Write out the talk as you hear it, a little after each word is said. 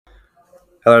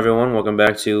Hello, everyone. Welcome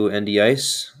back to ND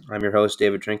Ice. I'm your host,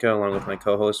 David Trinka, along with my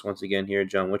co-host once again here,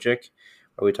 John Wichik,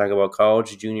 where we talk about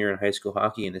college, junior, and high school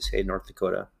hockey in the state of North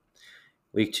Dakota.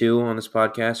 Week 2 on this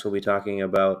podcast, we'll be talking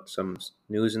about some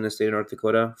news in the state of North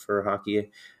Dakota for hockey,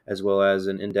 as well as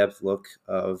an in-depth look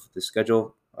of the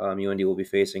schedule UND will be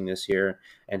facing this year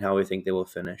and how we think they will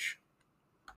finish.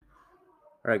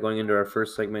 All right, going into our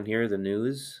first segment here, the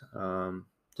news.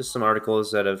 Just some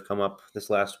articles that have come up this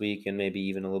last week and maybe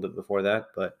even a little bit before that.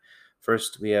 But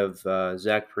first, we have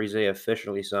Zach Parise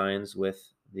officially signs with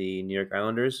the New York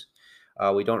Islanders.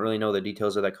 We don't really know the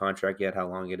details of that contract yet, how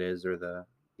long it is, or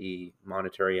the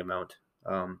monetary amount.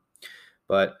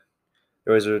 But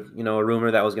there was a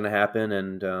rumor that was going to happen,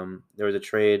 and there was a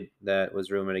trade that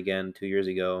was rumored again 2 years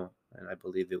ago, and I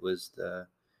believe it was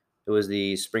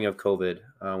the spring of COVID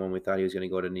when we thought he was going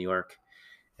to go to New York,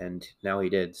 and now he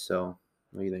did. So,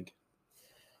 what do you think?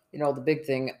 The big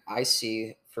thing I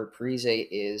see for Parise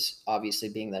is obviously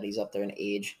being that he's up there in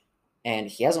age and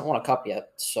he hasn't won a cup yet.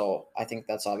 So I think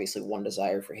that's obviously one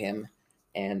desire for him.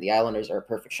 And the Islanders are a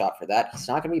perfect shot for that. He's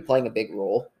not going to be playing a big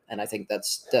role. And I think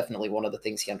that's definitely one of the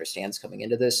things he understands coming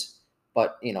into this.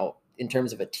 But, in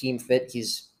terms of a team fit,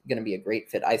 he's going to be a great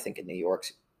fit, I think, in New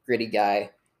York's gritty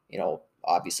guy,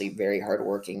 obviously very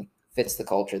hardworking, fits the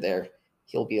culture there.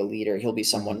 He'll be a leader. He'll be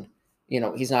someone,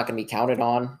 he's not going to be counted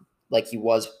on like he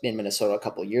was in Minnesota a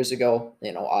couple of years ago.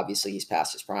 Obviously he's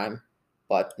past his prime,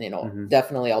 but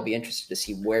definitely I'll be interested to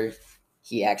see where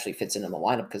he actually fits into the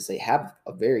lineup because they have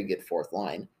a very good fourth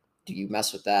line. Do you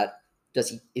mess with that?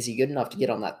 Is he good enough to get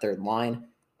on that third line?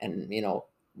 And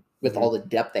with all the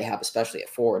depth they have, especially at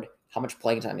forward, how much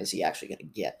playing time is he actually going to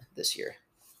get this year?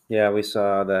 Yeah, we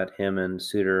saw that him and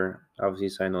Suter obviously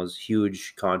signed those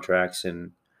huge contracts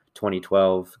in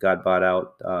 2012, got bought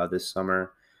out this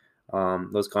summer.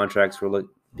 Those contracts were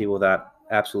people that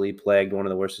absolutely plagued one of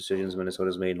the worst decisions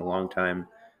Minnesota's made in a long time.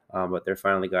 But they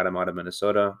finally got him out of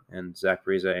Minnesota, and Zach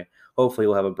Parise hopefully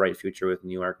will have a bright future with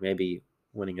New York, maybe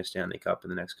winning a Stanley Cup in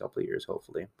the next couple of years,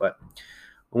 hopefully. But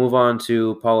we'll move on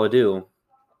to Paul Adu,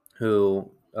 who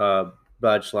Bud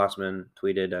Schlossman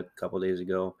tweeted a couple of days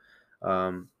ago.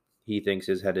 He thinks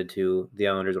is headed to the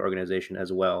Islanders organization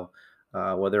as well.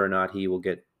 Whether or not he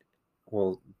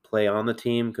will play on the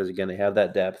team, because again they have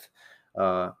that depth.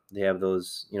 They have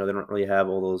those, they don't really have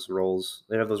all those roles.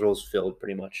 They have those roles filled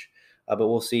pretty much. But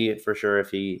we'll see for sure if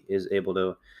he is able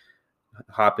to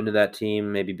hop into that team,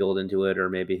 maybe build into it, or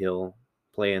maybe he'll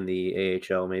play in the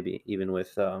AHL, maybe even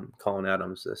with Colin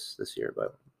Adams this year.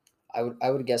 But I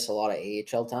would guess a lot of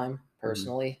AHL time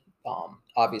personally.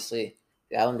 Obviously,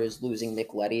 the Islanders losing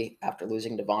Nick Leddy after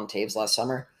losing Devon Taves last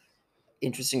summer.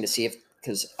 Interesting to see if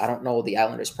because I don't know the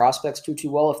Islanders prospects too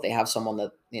well. If they have someone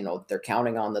that they're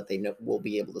counting on that they know will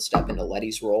be able to step into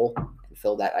Leddy's role and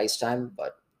fill that ice time,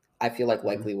 but I feel like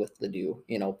likely with Ledoux,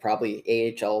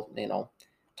 probably AHL,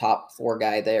 top four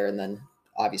guy there, and then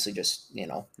obviously just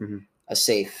a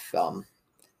safe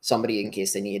somebody in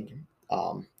case they need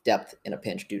depth in a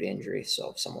pinch due to injury.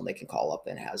 So someone they can call up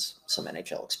and has some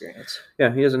NHL experience.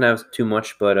 yeah, he doesn't have too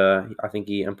much, but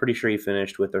I'm pretty sure he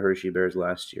finished with the Hershey Bears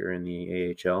last year in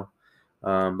the AHL.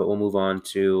 But we'll move on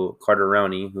to Carter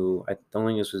Rowney, who I don't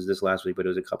think this was this last week, but it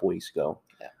was a couple weeks ago.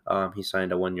 Yeah. He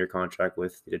signed a 1-year contract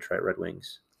with the Detroit Red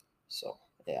Wings. So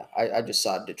yeah, I just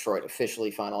saw Detroit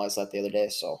officially finalize that the other day.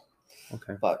 So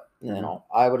Okay. But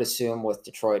I would assume with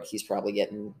Detroit, he's probably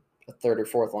getting a third or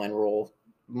fourth line role.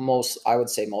 I would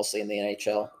say mostly in the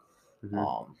NHL.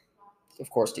 Of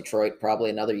course, Detroit probably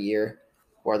another year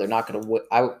where they're not going to.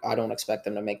 I don't expect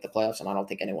them to make the playoffs, and I don't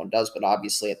think anyone does. But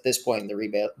obviously, at this point in the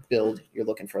rebuild, you're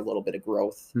looking for a little bit of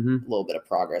growth, a little bit of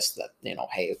progress. That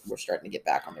hey, we're starting to get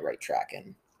back on the right track,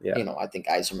 and I think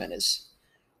Yzerman is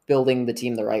building the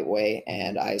team the right way,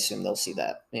 and I assume they'll see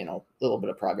that little bit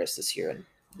of progress this year, and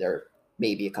they're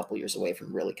maybe a couple years away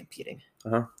from really competing.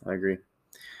 I agree.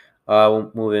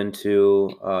 We'll move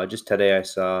into just today. I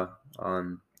saw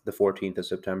on the 14th of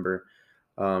September,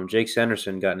 Jake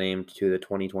Sanderson got named to the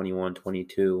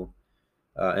 2021-22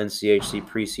 NCHC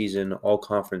preseason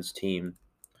all-conference team.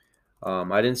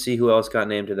 I didn't see who else got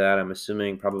named to that. I'm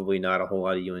assuming probably not a whole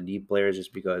lot of UND players,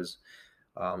 just because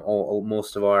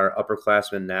most of our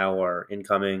upperclassmen now are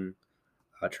incoming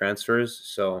transfers,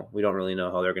 so we don't really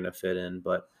know how they're going to fit in.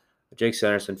 But Jake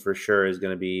Sanderson for sure is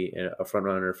going to be a front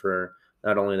runner for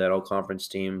not only that all conference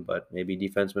team, but maybe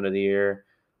defenseman of the year,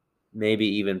 maybe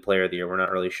even player of the year. We're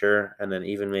not really sure, and then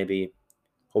even maybe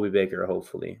Hobie Baker,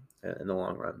 hopefully in the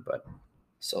long run. But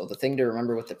so the thing to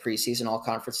remember with the preseason all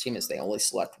conference team is they only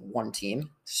select one team,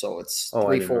 so it's I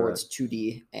three didn't know forwards, that.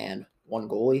 2D, and one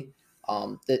goalie.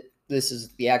 That this is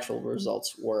the actual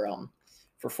results were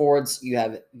For forwards, you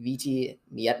have Viti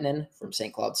Miettinen from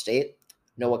St. Cloud State,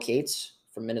 Noah Cates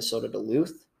from Minnesota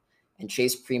Duluth, and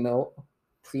Chase Primo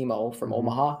from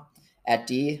Omaha. At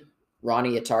D,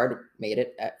 Ronnie Attard made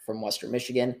it from Western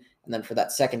Michigan. And then for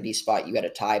that second D spot, you had a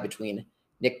tie between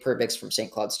Nick Perbix from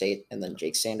St. Cloud State and then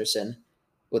Jake Sanderson,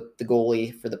 with the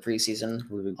goalie for the preseason,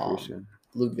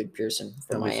 Ludwig Pearson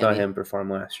from Miami. We saw him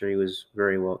perform last year. He was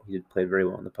very well. He played very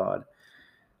well in the pod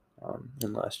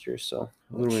in last year. So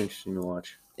really interesting to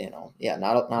watch.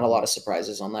 Not a lot of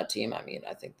surprises on that team. I mean,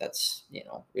 I think that's,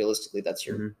 realistically, that's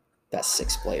your best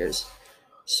 6 players.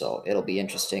 So it'll be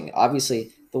interesting.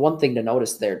 Obviously, the one thing to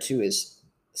notice there too is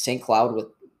St. Cloud, with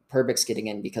Perbix getting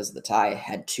in because of the tie,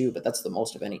 had 2, but that's the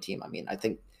most of any team. I mean, I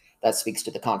think that speaks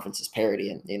to the conference's parity.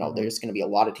 And, there's going to be a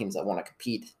lot of teams that want to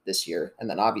compete this year. And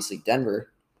then obviously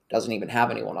Denver doesn't even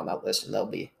have anyone on that list, and they'll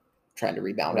be trying to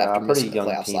rebound after missing the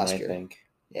playoffs team, last year. I think.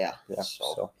 Yeah.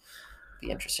 So be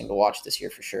interesting to watch this year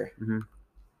for sure.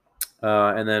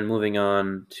 And then moving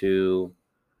on to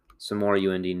some more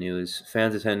UND news.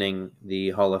 Fans attending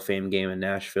the Hall of Fame game in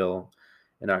Nashville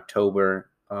in October.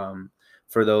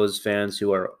 For those fans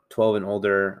who are 12 and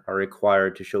older, are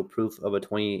required to show proof of a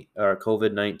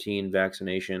COVID-19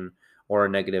 vaccination or a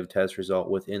negative test result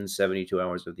within 72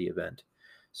 hours of the event.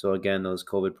 So again, those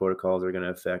COVID protocols are going to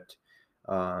affect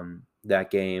that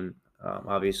game.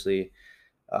 Obviously,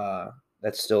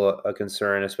 that's still a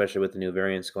concern, especially with the new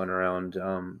variants going around.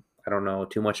 I don't know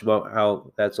too much about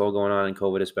how that's all going on in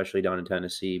COVID, especially down in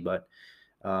Tennessee, but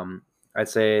I'd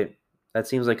say that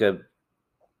seems like I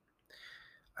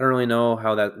don't really know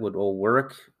how that would all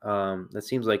work. That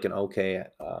seems like an okay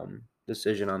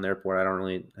decision on their part. I don't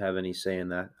really have any say in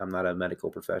that. I'm not a medical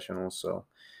professional, so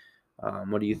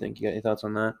what do you think? You got any thoughts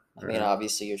on that? I mean,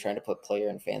 obviously, you're trying to put player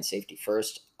and fan safety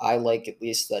first. I like at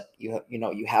least that you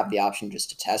have the option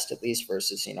just to test at least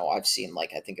versus I've seen,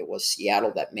 like, I think it was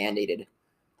Seattle that mandated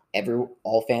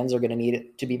all fans are going to need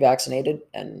it to be vaccinated,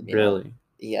 and really,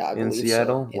 I in believe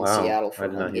Seattle, so. In Seattle for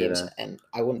home games, and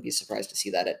I wouldn't be surprised to see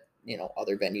that at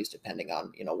other venues, depending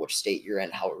on which state you're in,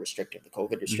 how restrictive the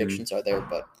COVID restrictions are there.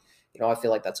 But I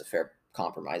feel like that's a fair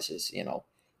compromise. Is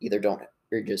either don't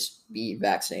or just be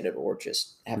vaccinated or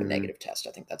just have a negative test.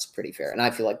 I think that's pretty fair, and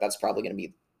I feel like that's probably going to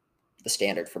be the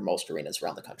standard for most arenas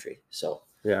around the country. So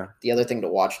yeah, the other thing to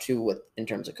watch too, in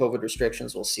terms of COVID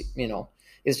restrictions, we'll see.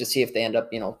 Is to see if they end up,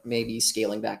 maybe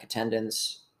scaling back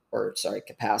capacity.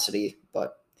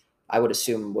 But I would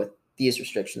assume with these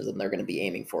restrictions, then they're going to be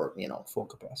aiming for,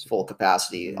 full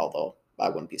capacity. Although I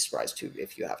wouldn't be surprised too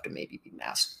if you have to maybe be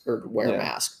masked or wear a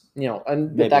mask,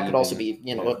 and maybe that could also be,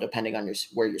 depending on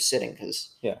where you're sitting.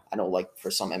 Because I know, like, for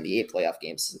some NBA playoff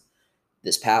games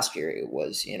this past year, it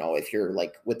was, if you're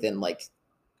like within like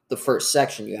the first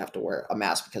section, you have to wear a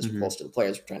mask because you're close to the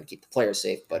players. We're trying to keep the players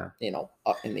safe, but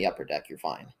up in the upper deck, you're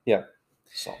fine. Yeah.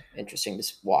 So interesting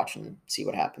to watch and see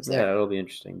what happens there. Yeah, it'll be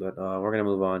interesting. But we're gonna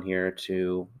move on here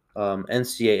to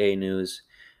NCAA news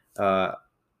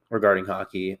regarding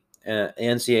hockey.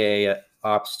 NCAA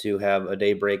opts to have a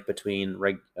day break between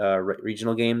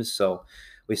regional games. So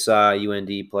we saw UND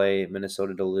play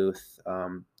Minnesota Duluth.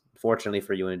 Fortunately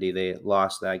for UND, they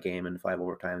lost that game in 5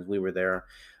 overtimes. We were there.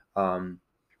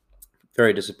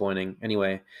 Very disappointing.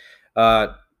 Anyway,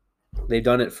 they've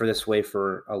done it this way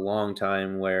for a long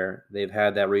time, where they've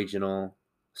had that regional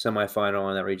semifinal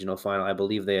and that regional final. I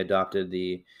believe they adopted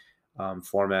the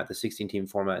format, the 16-team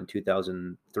format in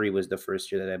 2003 was the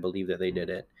first year that I believe that they did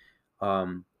it.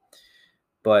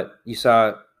 But you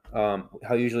saw how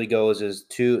it usually goes is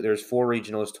there's 4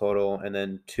 regionals total, and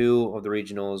then 2 of the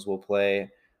regionals will play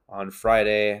on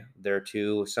Friday, their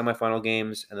 2 semifinal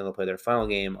games, and then they'll play their final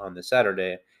game on the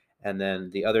Saturday. And then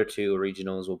the other 2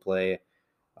 regionals will play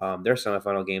their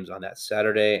semifinal games on that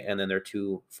Saturday, and then their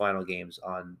 2 final games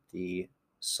on the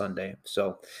Sunday.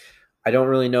 So I don't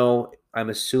really know. I'm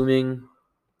assuming,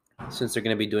 since they're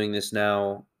going to be doing this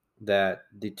now, that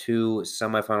the 2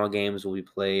 semifinal games will be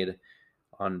played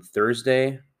on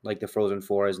Thursday, like the Frozen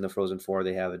Four is. In the Frozen Four,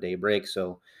 they have a day break,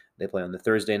 so they play on the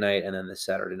Thursday night, and then the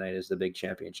Saturday night is the big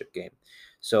championship game.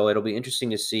 So it'll be interesting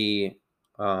to see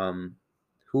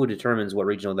who determines what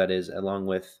regional that is, along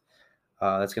with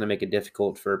that's going to make it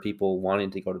difficult for people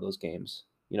wanting to go to those games.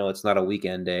 It's not a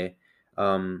weekend day.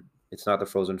 It's not the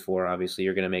Frozen Four. Obviously,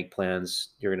 you're going to make plans.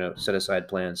 You're going to set aside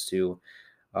plans to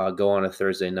go on a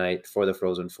Thursday night for the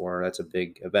Frozen Four. That's a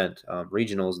big event.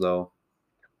 Regionals, though,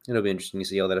 it'll be interesting to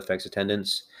see how that affects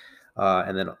attendance.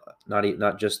 And then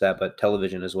not just that, but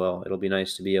television as well. It'll be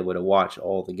nice to be able to watch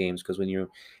all the games, because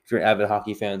if you're avid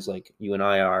hockey fans like you and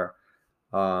I are,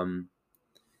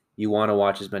 you want to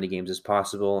watch as many games as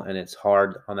possible, and it's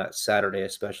hard on that Saturday,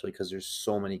 especially because there's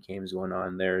so many games going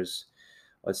on. There's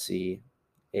let's see,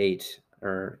 6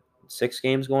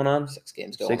 games going on. 6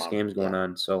 games going Six on. games going Yeah.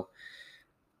 on. So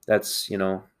that's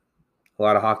a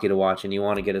lot of hockey to watch, and you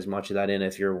want to get as much of that in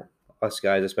if you're us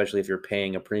guys, especially if you're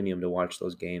paying a premium to watch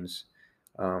those games.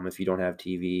 If you don't have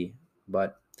TV,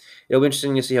 but it'll be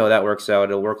interesting to see how that works out.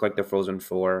 It'll work like the Frozen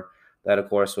Four. That, of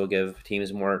course, will give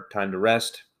teams more time to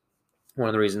rest. One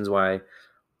of the reasons why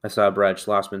I saw Brad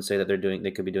Schlossman say that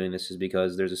they could be doing this is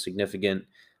because there's a significant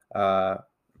uh,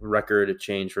 record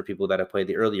change for people that have played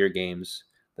the earlier games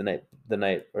the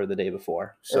night or the day before.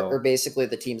 Or So basically,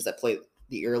 the teams that play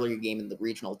the earlier game in the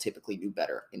regional typically do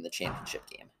better in the championship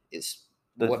game. Is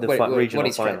what regional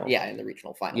he's trying. final, Yeah, in the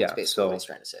regional final, is yeah. basically what So he's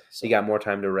trying to say. So you got more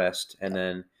time to rest, and yeah.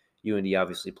 then UND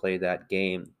obviously played that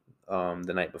game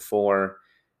the night before,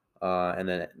 and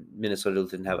then Minnesota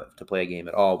didn't have to play a game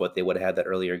at all, but they would have had that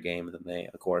earlier game, and then they,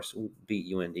 of course,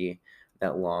 beat UND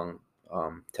that long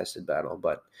tested battle.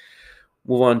 But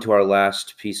move on to our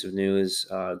last piece of news.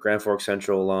 Grand Forks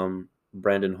Central alum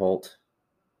Brandon Holt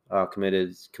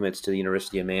commits to the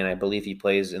University of Maine. I believe he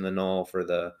plays in the Knoll for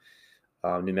the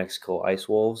New Mexico Ice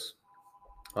Wolves.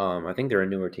 I think they're a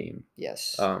newer team.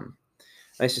 Yes.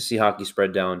 Nice to see hockey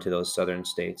spread down to those southern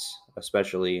states,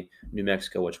 especially New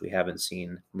Mexico, which we haven't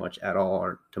seen much at all,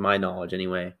 or to my knowledge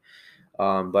anyway.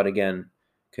 But again,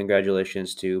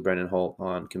 congratulations to Brendan Holt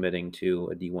on committing to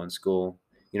a D1 school,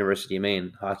 University of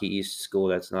Maine, Hockey East school.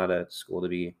 That's not a school to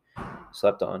be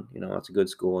slept on. It's a good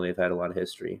school, and they've had a lot of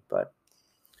history. But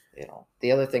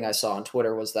The other thing I saw on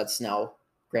Twitter was that's now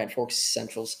Grand Forks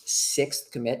Central's 6th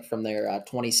commit from their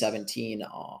 2017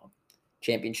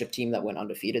 championship team that went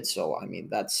undefeated. So I mean,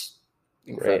 that's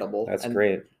incredible. That's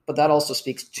great. But that also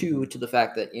speaks to the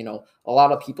fact that a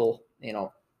lot of people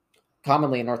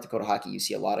commonly in North Dakota hockey, you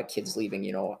see a lot of kids leaving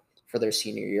for their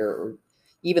senior year, or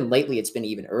even lately it's been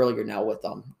even earlier now with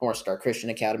North Star Christian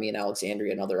Academy in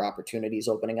Alexandria and other opportunities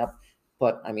opening up.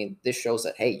 But I mean, this shows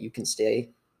that hey, you can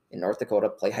stay in North Dakota,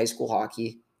 play high school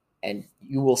hockey, and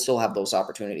you will still have those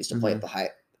opportunities to play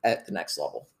at the next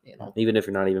level. Even if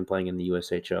you're not even playing in the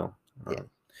USHL, Yeah.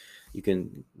 you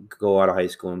can go out of high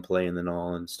school and play in the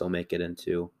Knoll and still make it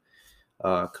into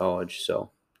college. So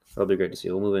that'll be great to see.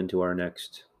 We'll move into our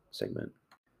next segment.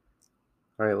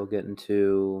 All right, we'll get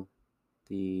into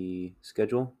the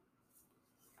schedule.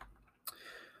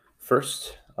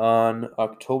 First, on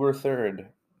October 3rd,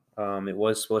 it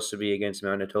was supposed to be against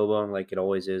Manitoba, like it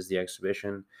always is, the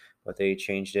exhibition, but they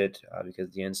changed it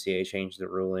because the NCAA changed the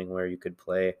ruling where you could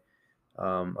play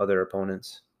other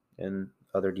opponents and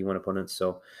other D1 opponents.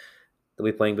 So they'll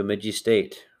be playing Bemidji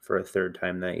State for a third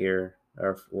time that year,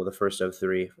 or the first of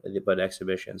 3, but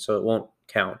exhibition. So it won't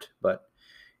count, but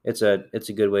it's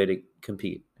a good way to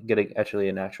compete, get actually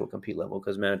an actual compete level,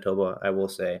 because Manitoba, I will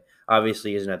say,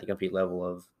 obviously isn't at the compete level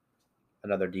of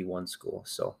another D1 school.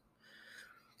 So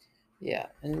yeah,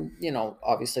 and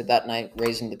obviously that night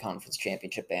raising the conference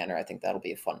championship banner, I think that'll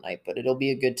be a fun night, but it'll be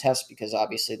a good test because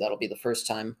obviously that'll be the first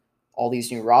time all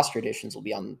these new roster additions will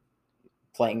be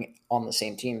playing on the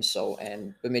same team. So,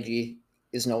 and Bemidji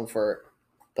is known for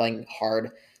playing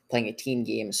hard, playing a team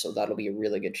game, so that'll be a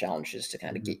really good challenge just to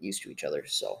kind of get used to each other.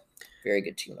 So, very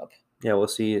good team up. Yeah, we'll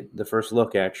see the first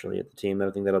look actually at the team. I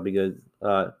think that'll be good.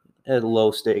 A low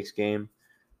stakes game,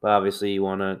 but obviously you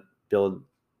want to build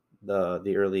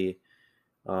the early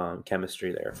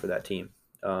chemistry there for that team.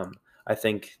 I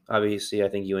think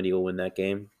UND will win that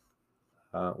game.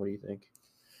 What do you think?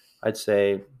 I'd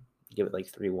say give it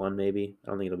like 3-1 maybe. I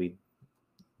don't think it'll be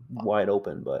wide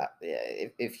open, but yeah,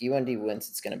 if UND wins,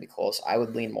 it's going to be close. I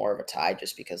would lean more of a tie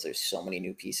just because there's so many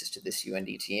new pieces to this UND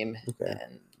team, okay.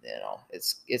 And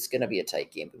it's going to be a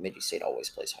tight game. Bemidji State always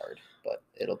plays hard, but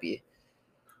it'll be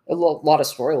a lot of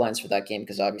storylines for that game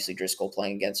because obviously Driscoll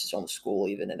playing against his own school,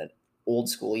 even in an old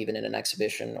school, even in an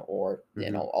exhibition, or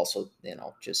also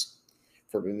just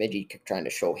for Bemidji trying to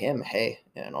show him, hey,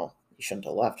 you shouldn't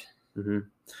have left. Mm-hmm.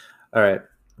 All right,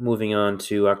 moving on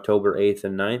to October 8th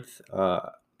and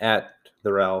 9th at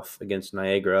the Ralph against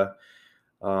Niagara.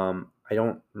 I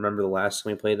don't remember the last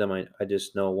time we played them. I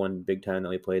just know one big time that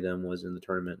we played them was in the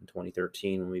tournament in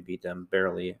 2013 when we beat them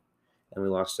barely, and we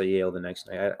lost to Yale the next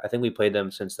night. I think we played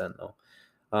them since then, though.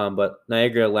 But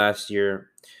Niagara last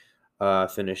year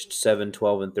finished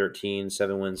 7-12-13,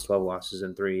 7 wins, 12 losses,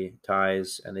 and 3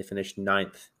 ties, and they finished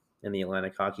 9th in the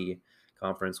Atlantic Hockey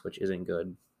Conference, which isn't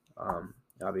good,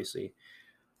 obviously.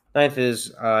 9th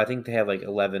is, I think they have like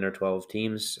 11 or 12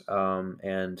 teams,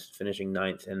 and finishing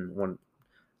 9th in one,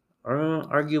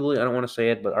 arguably, I don't want to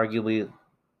say it, but arguably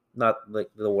not like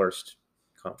the worst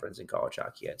conference in college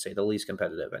hockey. I'd say the least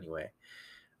competitive anyway.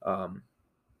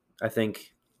 I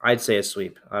think I'd say a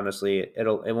sweep. Honestly,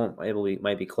 it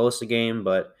might be close a game,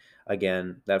 but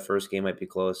again, that first game might be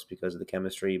close because of the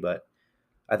chemistry, but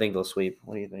I think they'll sweep.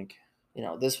 What do you think?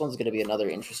 This one's going to be another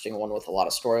interesting one with a lot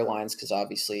of storylines because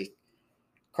obviously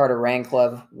Carter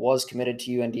Ranklev was committed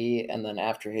to UND, and then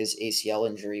after his ACL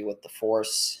injury with the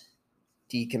Force,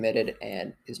 decommitted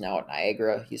and is now at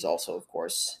Niagara. He's also, of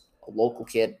course, a local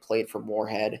kid, played for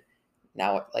Moorhead.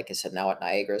 Now, like I said, now at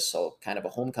Niagara, so kind of a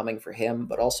homecoming for him.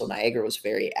 But also, Niagara was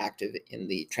very active in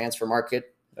the transfer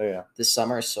market this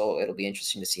summer, so it'll be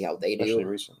interesting to see how they Especially do.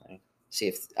 recently. See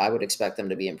if I would expect them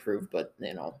to be improved, but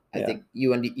I think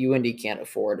UND can't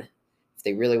afford. If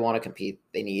they really want to compete,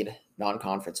 they need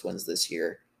non-conference wins this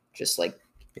year, just like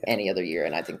any other year,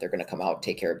 and I think they're going to come out,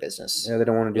 take care of business. Yeah, they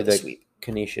don't want to do with a that sweep.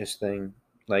 Canisius thing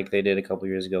like they did a couple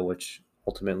years ago, which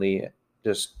ultimately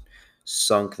just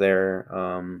sunk their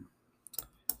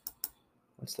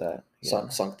what's that?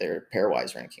 Sunk their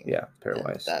pairwise ranking. Yeah,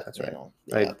 pairwise. That, That's right.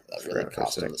 that really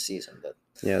cost them the season. But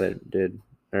yeah, they did.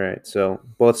 All right, so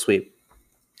both sweep.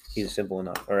 Easy, simple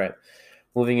enough. All right,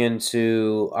 moving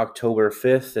into October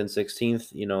 5th and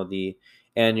 16th. The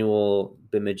annual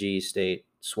Bemidji State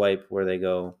swipe where they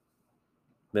go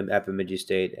at Bemidji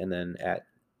State and then at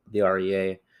the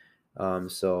REA.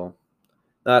 So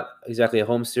not exactly a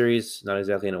home series, not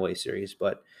exactly an away series,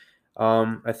 but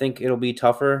I think it'll be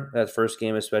tougher that first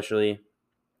game, especially.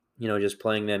 Just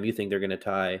playing them. You think they're going to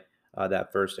tie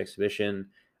that first exhibition?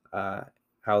 How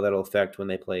that'll affect when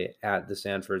they play at the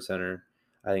Sanford Center?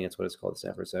 I think that's what it's called, the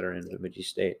Sanford Center in Bemidji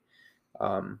State.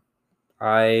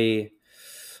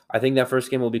 I think that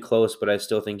first game will be close, but I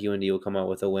still think UND will come out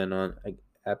with a win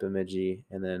at Bemidji,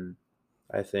 and then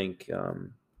I think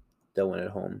they'll win at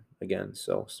home again.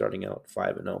 So starting out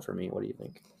 5-0 for me. What do you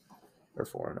think? Or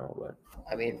 4-0, but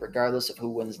I mean, regardless of who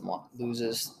wins and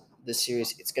loses this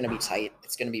series, it's going to be tight.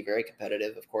 It's going to be very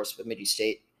competitive. Of course, Bemidji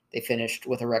State, they finished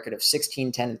with a record of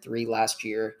 16-10-3 last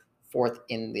year, fourth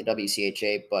in the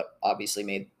WCHA, but obviously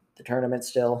made the tournament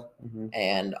still,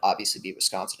 and obviously beat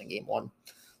Wisconsin in game 1.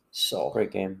 So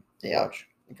great game.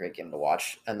 Great game to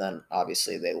watch. And then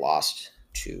obviously they lost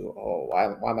to why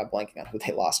am I blanking on who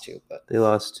they lost to? But they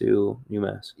lost to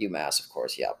UMass. UMass, of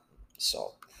course, yeah.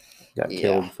 So got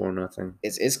killed 4-0.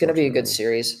 It's going to be a good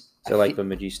series. So I like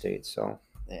Bemidji State. So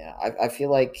yeah, I feel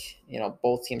like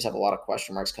both teams have a lot of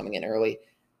question marks coming in early.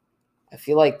 I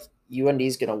feel like UND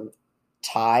is going to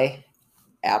tie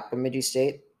at Bemidji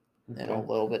State. A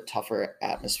little bit tougher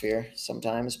atmosphere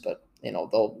sometimes, but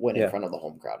they'll win in front of the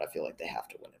home crowd. I feel like they have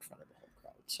to win in front of the home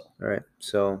crowd. So all right.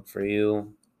 So for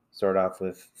you, start off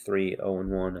with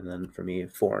 3-0-1, and then for me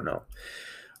 4-0. All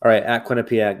right, at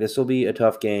Quinnipiac, this will be a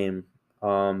tough game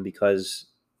because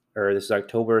this is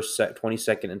October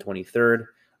 22nd and 23rd.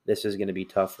 This is going to be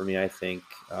tough for me, I think.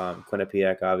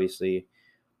 Quinnipiac, obviously,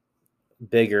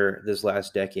 bigger this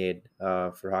last decade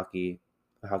for hockey,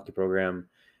 a hockey program,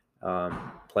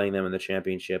 playing them in the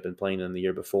championship and playing them the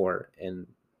year before in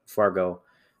Fargo.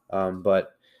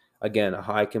 But again, a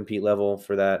high compete level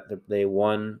for that. They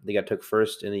won. They took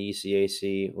first in the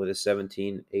ECAC with a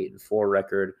 17-8-4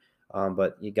 record.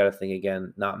 But you got to think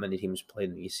again. Not many teams played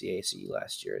in the ECAC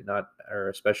last year.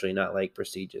 Especially not like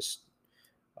prestigious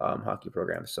hockey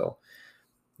programs. So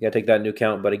you got to take that into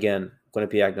account. But again,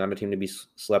 Quinnipiac, not a team to be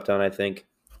slept on. I think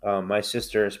my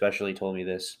sister especially told me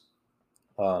this.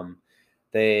 And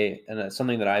it's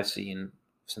something that I've seen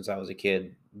since I was a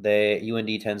kid.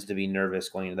 UND tends to be nervous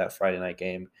going into that Friday night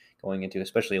game, going into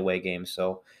especially away games.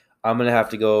 So I'm going to have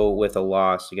to go with a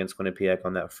loss against Quinnipiac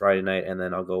on that Friday night, and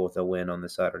then I'll go with a win on the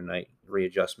Saturday night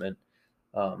readjustment,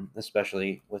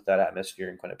 especially with that atmosphere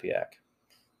in Quinnipiac.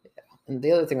 Yeah. And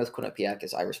the other thing with Quinnipiac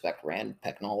is I respect Rand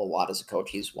Pecknell a lot as a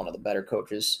coach. He's one of the better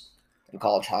coaches in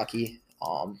college hockey.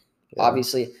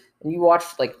 Obviously, and you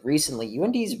watched recently,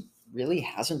 UND's really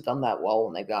hasn't done that well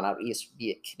when they've gone out east, be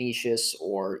it Canisius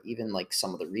or even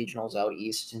some of the regionals out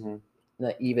east,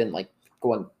 even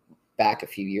going back a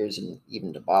few years and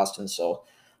even to Boston. So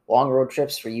long road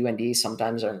trips for UND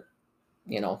sometimes aren't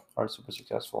super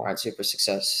successful. Super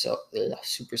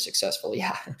successful.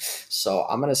 Yeah. So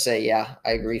I'm gonna say I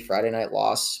agree. Friday night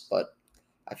loss, but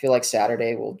I feel like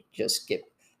Saturday will just get.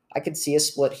 I could see a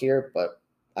split here, but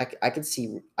I could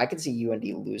see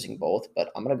UND losing both,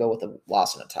 but I'm gonna go with a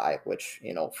loss and a tie, which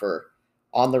for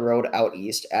on the road out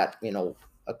east at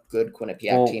a good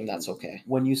Quinnipiac team, that's okay.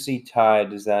 When you see tie,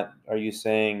 are you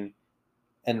saying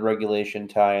end regulation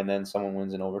tie and then someone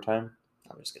wins in overtime?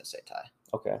 I'm just gonna say tie.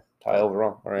 Okay, tie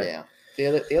overall. All right. Yeah.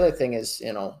 The other thing is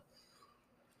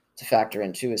to factor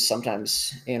in too is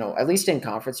sometimes at least in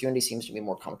conference UND seems to be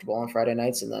more comfortable on Friday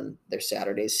nights, and then their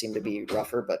Saturdays seem to be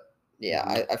rougher, but.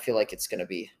 Yeah, I feel like it's going to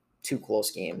be two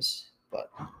close games, but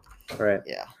all right.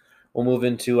 Yeah. We'll move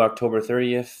into October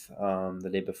 30th, the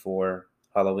day before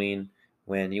Halloween,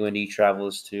 when UND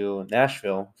travels to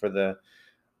Nashville for the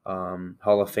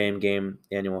Hall of Fame game,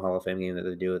 annual Hall of Fame game that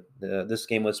they do. This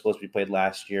game was supposed to be played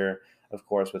last year. Of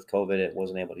course, with COVID, it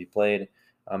wasn't able to be played,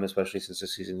 especially since the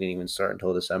season didn't even start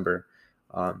until December.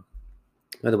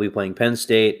 They'll be playing Penn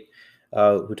State,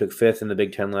 who took fifth in the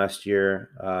Big Ten last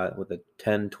year with a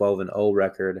 10-12-0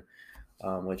 record,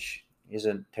 which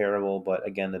isn't terrible. But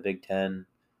again, the Big Ten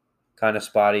kind of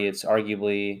spotty. It's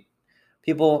arguably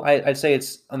I'd say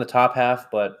it's on the top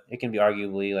half, but it can be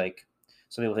arguably like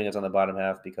some people think it's on the bottom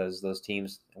half because those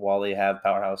teams, while they have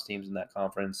powerhouse teams in that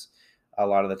conference, a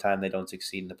lot of the time they don't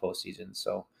succeed in the postseason.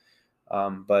 So,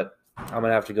 but I'm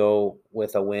gonna have to go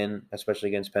with a win, especially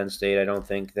against Penn State. I don't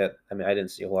think that. I mean, I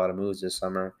didn't see a whole lot of moves this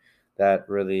summer that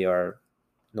really are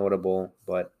notable,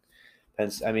 but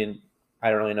I mean, I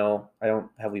don't really know.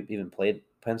 Have we even played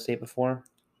Penn State before?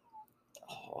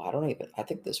 Oh, I don't even. I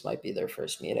think this might be their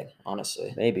first meeting,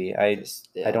 honestly. Maybe I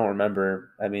don't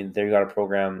remember. I mean, they got a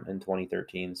program in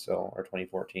 2013, or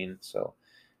 2014. So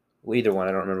either one,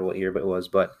 I don't remember what year, but it was.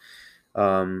 But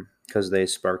because they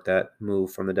sparked that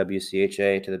move from the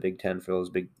WCHA to the Big Ten for those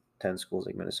Big Ten schools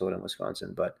like Minnesota and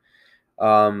Wisconsin. But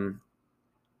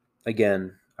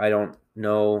again, I don't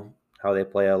know how they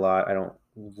play a lot. I don't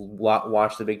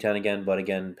watch the Big Ten again, but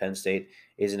again, Penn State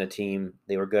isn't a team.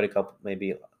 They were good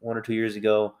maybe 1 or 2 years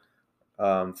ago,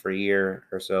 for a year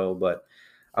or so, but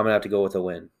I'm gonna have to go with a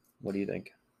win. What do you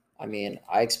think? I mean,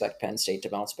 I expect Penn State to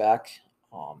bounce back.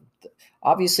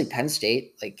 Obviously, Penn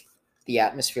State, like the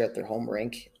atmosphere at their home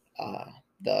rink,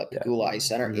 the Pegula Ice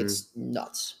Center, it's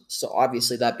nuts. So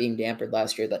obviously, that being dampened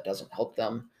last year, that doesn't help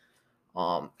them.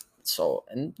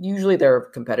 And usually they're a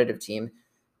competitive team,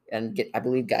 and I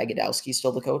believe Guy Gadowski's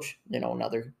still the coach.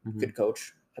 Another good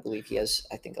coach. I believe he has,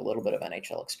 I think, a little bit of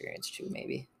NHL experience too,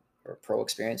 maybe, or pro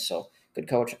experience. So good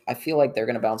coach. I feel like they're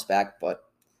going to bounce back, but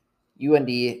UND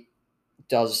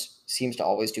seems to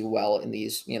always do well in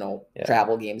these,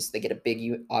 travel games. They get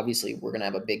obviously we're going to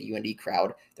have a big UND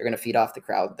crowd. They're going to feed off the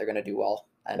crowd. They're going to do well.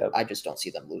 And I just don't see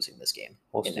them losing this game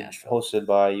in Nashville. Hosted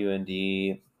by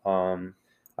UND.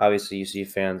 Obviously, you see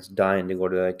fans dying to go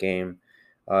to that game.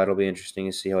 It'll be interesting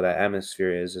to see how that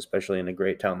atmosphere is, especially in a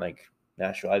great town like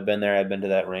Nashville. I've been there. I've been to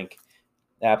that rink.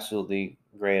 Absolutely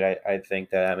great. I think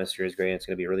that atmosphere is great. It's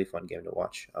going to be a really fun game to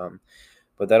watch.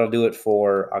 But that'll do it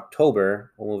for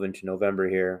October. We'll move into November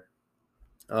here.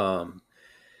 5th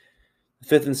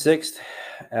and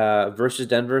 6th versus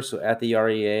Denver. So at the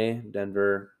REA,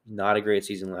 Denver, not a great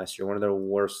season last year. One of their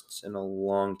worst in a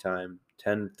long time.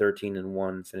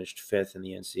 10-13-1, finished 5th in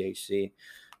the NCHC.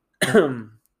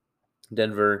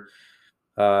 Denver,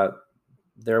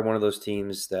 they're one of those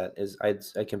teams that is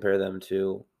I compare them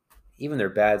to even their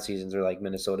bad seasons are like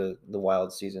Minnesota, the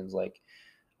Wild seasons. Like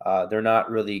they're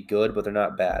not really good, but they're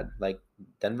not bad. Like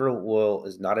Denver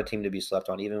is not a team to be slept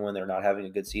on, even when they're not having a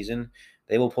good season.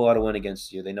 They will pull out a win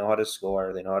against you. They know how to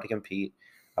score. They know how to compete.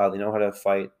 They know how to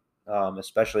fight,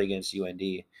 especially against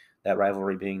UND. That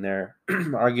rivalry being there,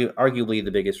 arguably the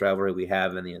biggest rivalry we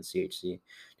have in the NCHC,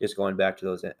 just going back to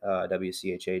those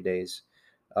WCHA days.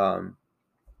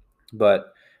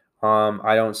 But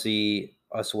I don't see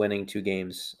us winning 2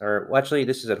 games. Actually,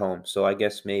 this is at home, so I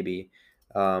guess maybe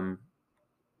I'll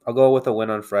go with a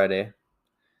win on Friday,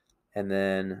 and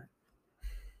then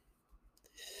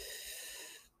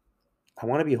I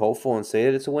want to be hopeful and say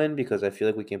that it's a win because I feel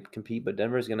like we can compete. But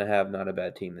Denver is going to have not a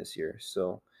bad team this year,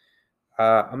 so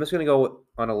I'm just going to go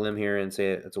on a limb here and say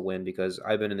it's a win because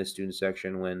I've been in the student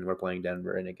section when we're playing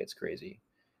Denver, and it gets crazy.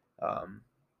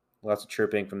 Lots of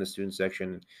chirping from the student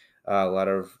section, a lot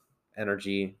of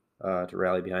energy to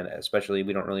rally behind it. Especially,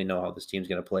 we don't really know how this team's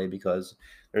going to play because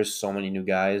there's so many new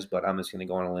guys, but I'm just going to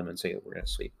go on a limb and say that we're going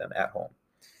to sweep them at home.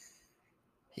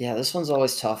 Yeah, this one's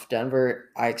always tough. Denver,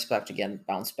 I expect, again,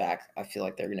 bounce back. I feel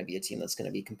like they're going to be a team that's going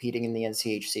to be competing in the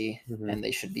NCHC, and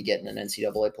they should be getting an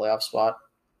NCAA playoff spot.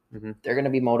 They're going to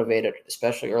be motivated,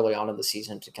 especially early on in the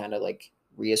season, to kind of like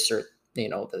reassert,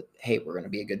 that, hey, we're going to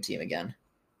be a good team again.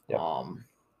 Yep.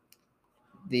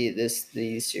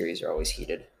 These series are always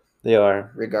heated. They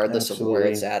are. Regardless of where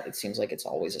it's at, it seems like it's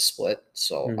always a split.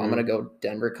 So I'm going to go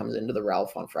Denver comes into the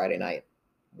Ralph on Friday night,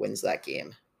 wins that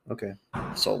game. Okay.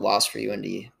 So loss for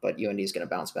UND, but UND is going to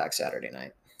bounce back Saturday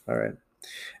night. All right.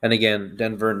 And again,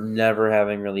 Denver never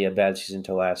having really a bad season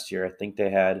until last year. I think they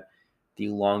had the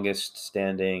longest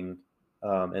standing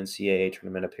NCAA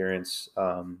tournament appearance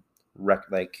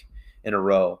in a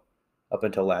row up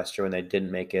until last year when they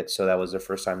didn't make it. So that was their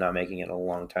first time not making it in a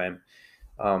long time.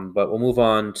 But we'll move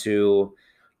on to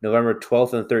November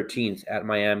 12th and 13th at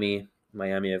Miami.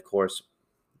 Miami, of course,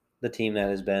 the team that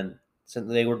has been since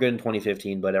they were good in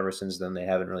 2015, but ever since then they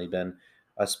haven't really been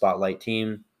a spotlight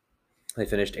team. They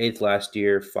finished 8th last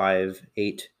year,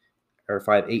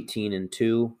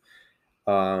 5-18-2.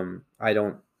 I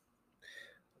don't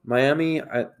Miami.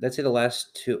 Let's say the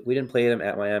last two. We didn't play them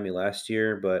at Miami last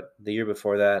year, but the year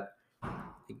before that,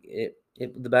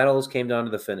 the battles came down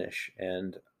to the finish,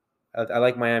 and I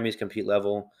like Miami's compete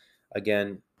level.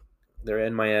 Again, they're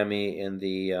in Miami in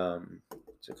the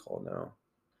what's it called now?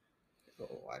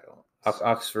 Oh, I don't.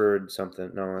 Oxford something.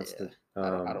 No, that's Yeah, the.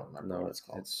 I don't remember No, what it's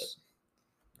called.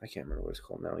 I can't remember what it's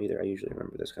called now either. I usually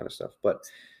remember this kind of stuff, but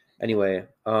anyway,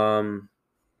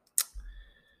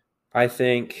 I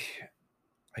think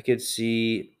I could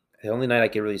see the only night I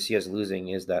could really see us losing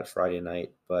is that Friday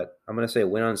night, but I'm gonna say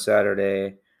win on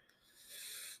Saturday.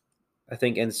 I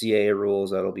think NCAA rules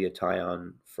that'll be a tie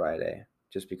on Friday,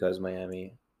 just because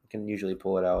Miami can usually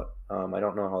pull it out. I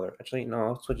don't know how they're actually. No,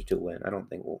 I'll switch it to a win. I don't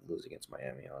think we'll lose against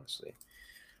Miami, honestly,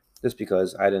 just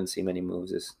because I didn't see many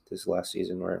moves this last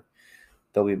season where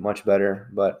they'll be much better.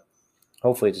 But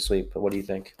hopefully it's a sweep. But what do you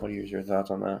think? What are your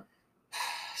thoughts on that?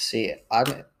 See,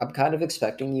 I'm kind of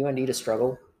expecting UND to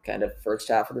struggle kind of first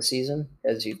half of the season,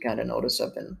 as you've kind of noticed.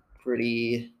 I've been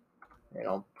pretty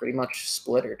much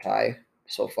split or tie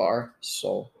so far.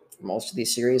 So for most of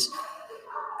these series,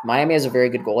 Miami has a very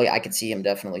good goalie. I could see him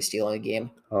definitely stealing a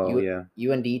game. Oh yeah.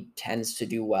 UND tends to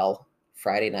do well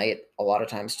Friday night a lot of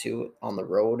times too on the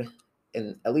road,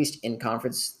 and at least in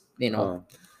conference. Oh,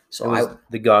 So it was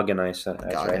the Goggin Ice Center,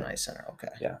 that's Goggin right. Ice Center. Okay.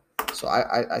 Yeah. So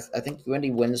I think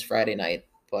UND wins Friday night,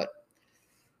 but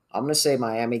I'm gonna say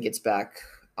Miami gets back.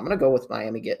 I'm gonna go with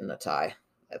Miami getting a tie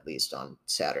at least on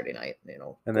Saturday night.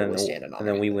 And goalie standing on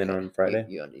then their we end of win the on head.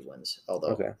 Friday. UND wins. Although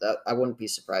Okay. that I wouldn't be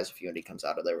surprised if UND comes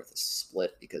out of there with a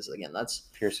split because again that's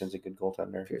Pearson's a good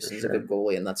goaltender. Pearson's for a sure. good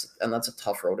goalie and that's a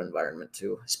tough road environment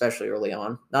too, especially early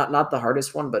on. Not the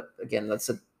hardest one, but again that's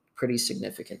a pretty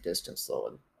significant distance though,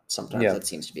 and sometimes Yeah. that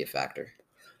seems to be a factor.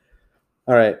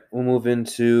 All right, we'll move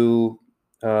into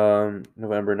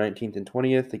November 19th and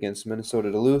 20th against Minnesota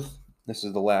Duluth. This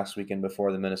is the last weekend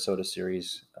before the Minnesota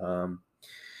series.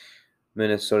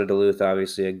 Minnesota Duluth,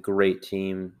 obviously a great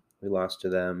team. We lost to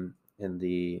them in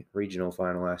the regional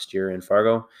final last year in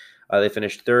Fargo. They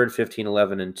finished third,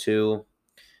 15-11-2.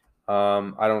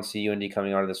 I don't see UND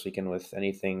coming out of this weekend with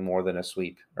anything more than a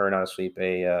sweep, or not a sweep,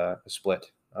 a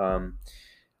split.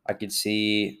 I could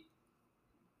see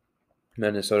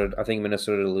Minnesota. I think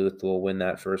Minnesota Duluth will win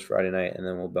that first Friday night, and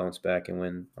then we'll bounce back and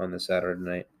win on the Saturday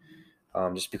night.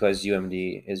 Just because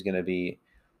UMD is going to be,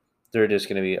 they're just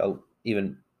going to be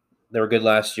even. They were good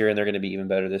last year, and they're going to be even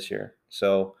better this year.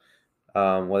 So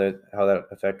how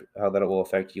that will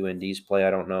affect UND's play,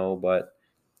 I don't know, but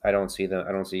I don't see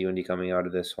UND coming out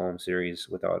of this home series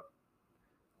without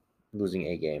losing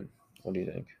a game. What do you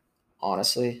think?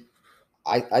 Honestly,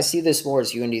 I see this more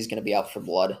as UND is going to be out for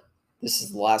blood. This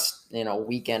is the last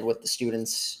weekend with the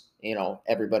students.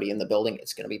 Everybody in the building.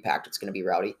 It's going to be packed. It's going to be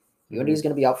rowdy. UND is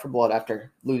going to be out for blood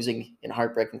after losing in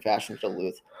heartbreaking fashion to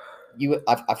Duluth.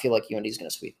 I feel like UND is going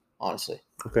to sweep. Honestly,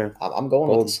 Okay. I'm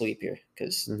going with the sweep here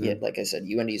because Mhm. like I said,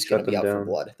 UND is Shut going to be them out for down.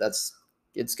 blood.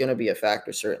 It's going to be a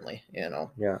factor certainly.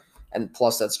 Yeah. And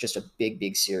plus that's just a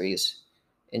big series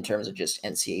in terms of just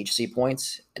NCHC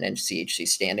points and NCHC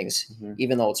standings. Mhm.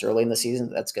 Even though it's early in the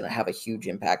season, that's going to have a huge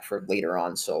impact for later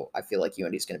on. So I feel like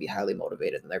UND is going to be highly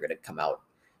motivated and they're going to come out,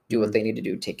 do what they need to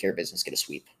do, take care of business, get a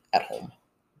sweep at home.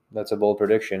 That's a bold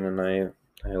prediction, and I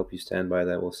hope you stand by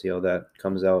that. We'll see how that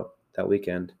comes out that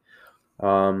weekend.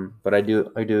 But I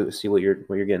do see what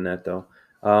you're getting at, though.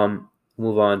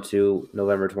 Move on to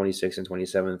November 26th and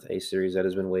 27th, a series that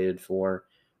has been waited for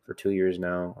 2 years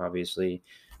now. Obviously,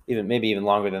 maybe even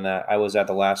longer than that. I was at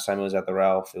the last time. It was at the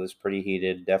Ralph. It was pretty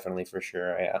heated, definitely for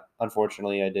sure.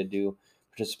 Unfortunately, I did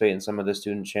participate in some of the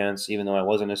student chants, even though I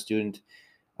wasn't a student.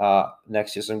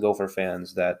 Next to some Gopher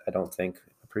fans that I don't think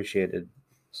appreciated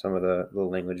some of the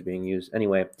language being used.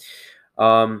 Anyway,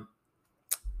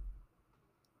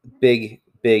 big,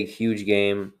 huge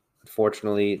game.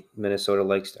 Unfortunately, Minnesota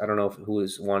likes. I don't know who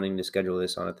is wanting to schedule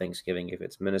this on a Thanksgiving. If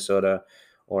it's Minnesota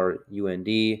or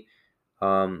UND.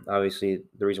 Obviously,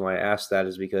 the reason why I asked that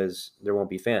is because there won't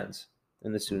be fans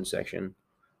in the student section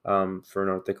for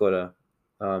North Dakota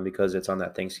because it's on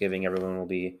that Thanksgiving. Everyone will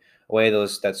be away.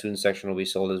 That student section will be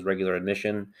sold as regular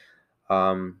admission.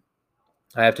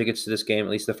 I have tickets to this game,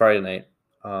 at least the Friday night.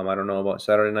 I don't know about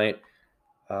Saturday night,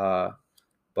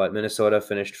 but Minnesota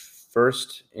finished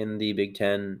first in the Big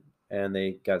Ten, and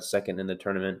they got second in the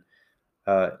tournament.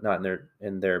 Not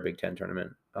in their Big Ten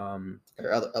tournament.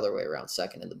 Or other way around,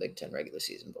 second in the Big Ten regular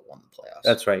season, but won the playoffs.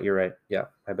 That's right. You're right. Yeah,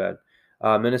 my bad.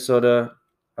 Minnesota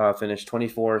finished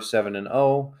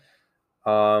 24-7-0.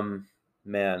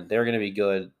 Man, they're going to be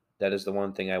good. That is the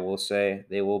one thing I will say.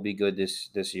 They will be good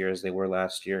this year as they were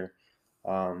last year.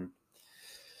 Um,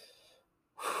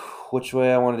 which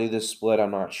way I want to do this split, I'm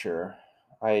not sure.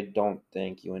 I don't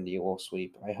think UND will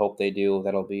sweep. I hope they do.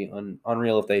 That'll be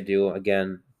unreal if they do.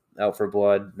 Again, out for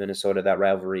blood, Minnesota. That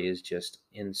rivalry is just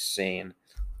insane.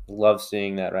 Love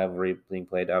seeing that rivalry being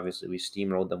played. Obviously, we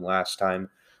steamrolled them last time.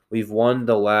 We've won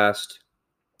the last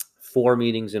 4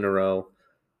 meetings in a row.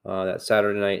 That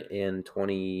Saturday night in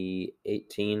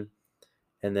 2018,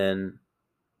 and then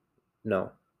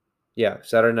no, yeah,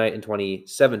 Saturday night in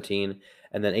 2017,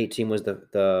 and then 18 was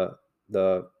the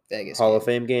Vegas Hall of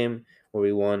game. Fame game where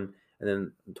we won, and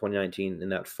then 2019 in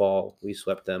that fall we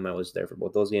swept them. I was there for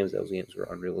both those games. Those games were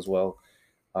unreal as well.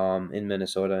 In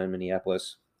Minnesota and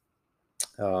Minneapolis.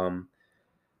 I'm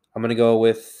gonna go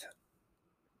with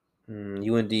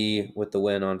UND with the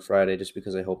win on Friday, just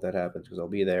because I hope that happens because I'll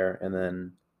be there, and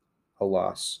then a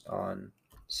loss on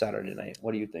Saturday night.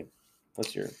 What do you think?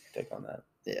 What's your take on that?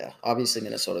 Yeah, obviously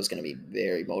Minnesota is going to be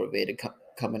very motivated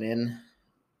coming in.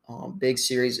 Big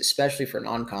series, especially for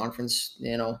non-conference,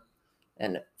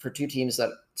 and for two teams that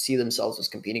see themselves as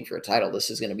competing for a title. This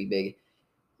is going to be big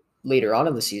later on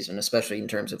in the season, especially in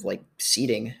terms of like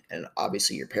seeding and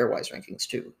obviously your pairwise rankings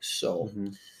too. So,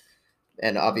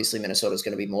 and obviously Minnesota is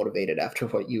going to be motivated after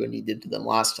what UND did to them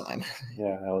last time.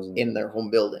 Yeah, that was in their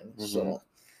home building. So,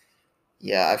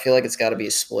 yeah, I feel like it's got to be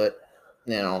a split,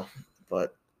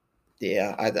 but.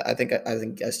 Yeah, I think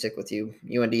I stick with you.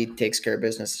 UND takes care of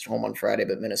business at home on Friday,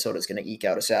 but Minnesota's going to eke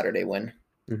out a Saturday win.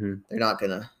 They're not going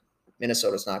to.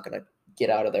 Minnesota's not going to get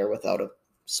out of there without a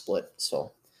split.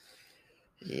 So,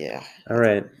 yeah. All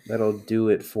right, that'll do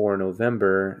it for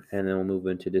November, and then we'll move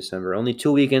into December. Only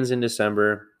 2 weekends in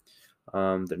December.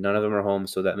 None of them are home,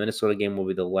 so that Minnesota game will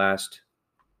be the last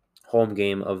home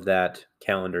game of that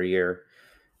calendar year.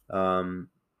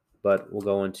 But we'll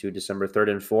go into December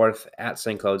 3rd and 4th at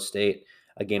St. Cloud State,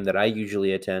 a game that I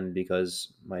usually attend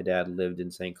because my dad lived in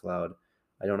St. Cloud.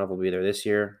 I don't know if we'll be there this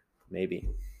year, maybe.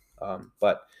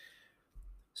 But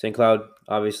St. Cloud,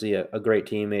 obviously a great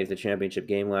team, made the championship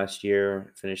game last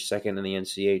year, finished second in the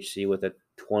NCHC with a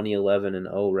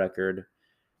 20-11-0 record.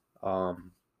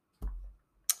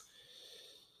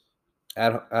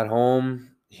 At home,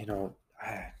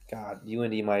 God,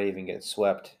 UND might even get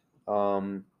swept.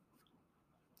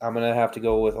 I'm gonna have to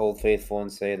go with Old Faithful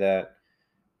and say that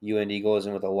UND goes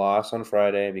in with a loss on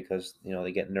Friday because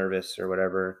they get nervous or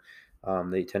whatever.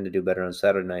 They tend to do better on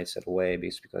Saturday nights at away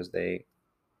because they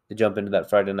jump into that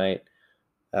Friday night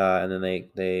and then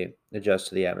they adjust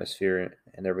to the atmosphere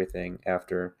and everything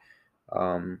after.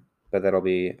 But that'll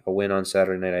be a win on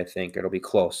Saturday night. I think it'll be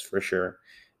close for sure,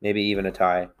 maybe even a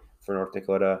tie for North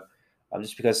Dakota.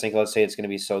 Just because St. Cloud State is going to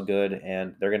be so good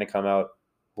and they're going to come out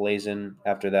blazing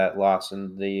after that loss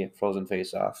in the Frozen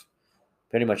face-off.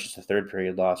 Pretty much just a third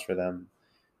period loss for them.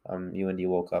 UND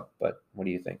woke up, but what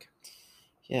do you think?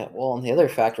 Yeah, well, and the other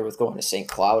factor with going to St.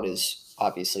 Cloud is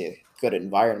obviously a good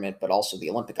environment, but also the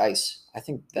Olympic ice. I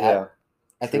think I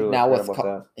think now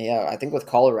I think with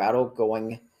Colorado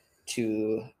going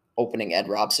to opening Ed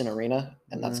Robson Arena,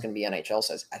 and that's going to be NHL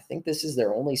size. I think this is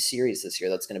their only series this year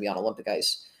that's going to be on Olympic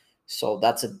ice. So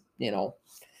that's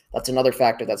that's another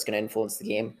factor that's going to influence the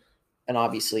game. And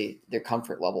obviously their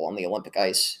comfort level on the Olympic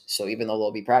ice. So even though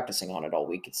they'll be practicing on it all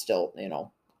week, it's still,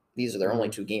 these are their only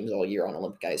 2 games all year on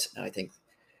Olympic ice. And I think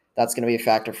that's going to be a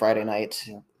factor Friday night.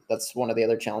 Yeah. That's one of the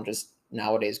other challenges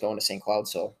nowadays going to St. Cloud.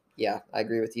 So yeah, I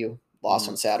agree with you. Loss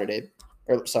on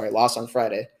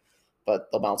Friday, but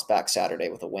they'll bounce back Saturday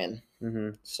with a win.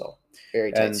 So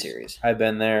very tight series. I've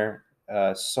been there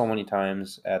so many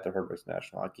times at the Herbert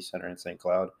National Hockey Center in St.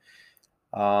 Cloud.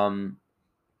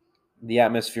 The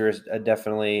atmosphere is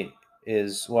definitely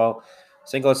well.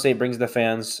 St. Cloud State brings the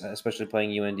fans, especially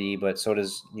playing UND, but so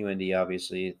does UND.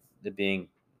 Obviously, it being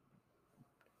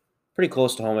pretty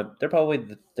close to home. They're probably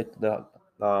the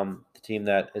team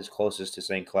that is closest to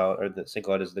St. Cloud, or the St.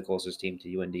 Cloud is the closest team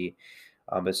to UND,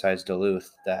 besides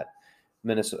Duluth. That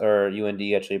Minnesota or UND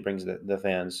actually brings the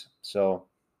fans. So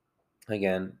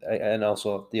again, and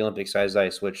also the Olympic sized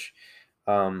ice, which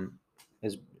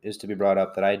is to be brought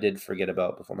up, that I did forget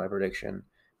about before my prediction,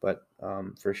 but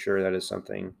for sure that is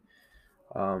something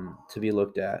to be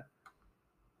looked at.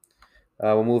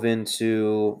 We'll move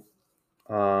into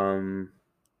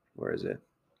where is it?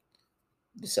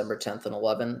 December 10th and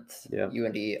 11th. Yeah.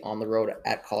 UND on the road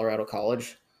at Colorado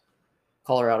College.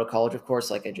 Colorado College, of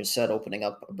course, like I just said, opening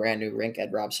up a brand new rink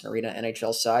at Robson Arena,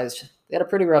 NHL sized. They had a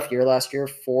pretty rough year last year.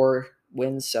 4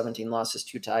 wins, 17 losses,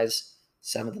 2 ties.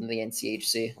 7th in the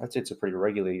NCHC. I'd say it's a pretty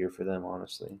regular year for them,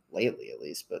 honestly. Lately, at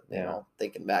least, but Yeah.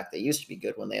 thinking back, they used to be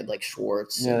good when they had like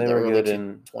Schwartz. Yeah, in they the were early good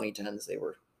in 2010s. They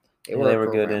were they a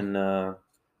were good program. in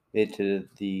made to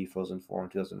the Frozen Four in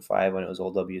 2005 when it was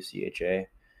old WCHA.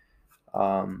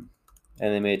 And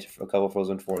they made a couple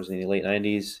Frozen Fours in the late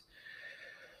 90s.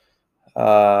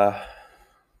 And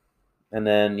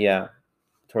then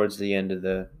towards the end of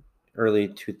the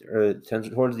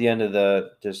towards the end of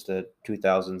the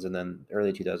 2000s and then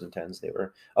early 2010s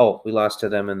we lost to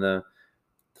them in the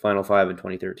Final Five in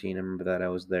 2013. I remember that. I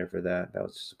was there for that. That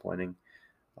was disappointing.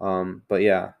 But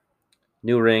yeah,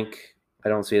 new rink. I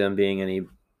don't see them being any.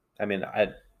 I mean,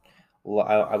 I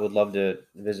would love to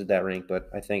visit that rink, but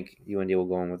I think UND will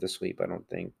go in with a sweep. I don't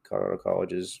think Colorado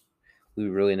College is. We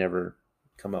really never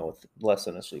come out with less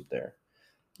than a sweep there.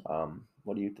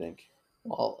 What do you think?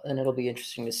 Well, and it'll be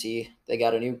interesting to see. They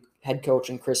got a new head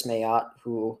coach in Chris Mayotte,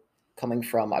 who coming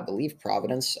from, I believe,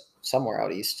 Providence, somewhere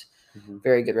out east. Mm-hmm.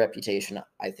 Very good reputation.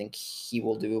 I think he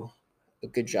will do a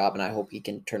good job, and I hope he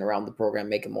can turn around the program,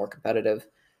 make it more competitive.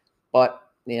 But,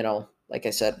 like I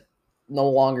said, no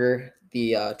longer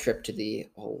the trip to the,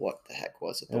 what the heck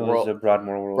was it? It was the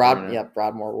Broadmoor World Arena.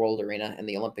 Broadmoor World Arena and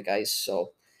the Olympic Ice.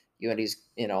 So UND's,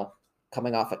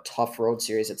 coming off a tough road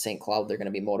series at St. Cloud. They're going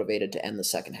to be motivated to end the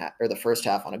second half or the first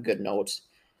half on a good note.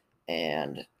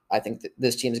 And I think that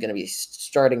this team is going to be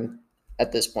starting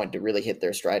at this point to really hit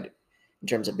their stride in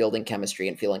terms of building chemistry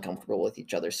and feeling comfortable with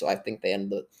each other. So I think they end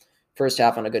the first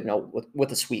half on a good note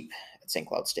with a sweep at St.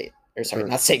 Cloud State. Or sorry,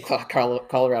 not St. Cloud,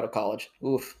 Colorado College.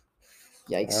 Oof.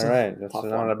 Yikes. All right. That's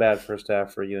not a bad first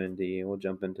half for UND. We'll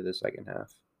jump into the second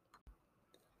half.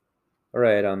 All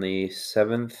right. On the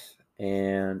 7th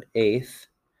and 8th,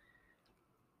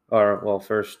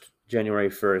 first, January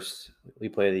 1st, we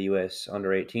play the U.S.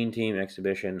 under-18 team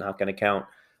exhibition. Not going to count.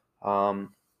 A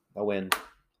win.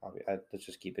 Let's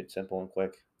just keep it simple and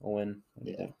quick. A win.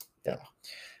 Yeah.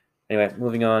 Anyway,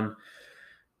 moving on.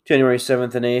 January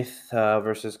 7th and 8th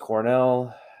versus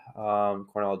Cornell.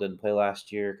 Cornell didn't play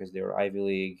last year because they were Ivy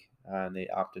League and they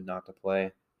opted not to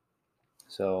play.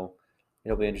 So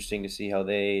it'll be interesting to see how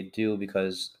they do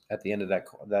because at the end of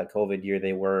that COVID year,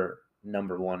 they were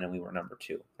number 1 and we were number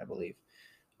 2, I believe.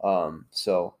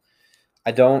 So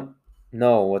I don't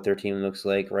know what their team looks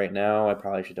like right now. I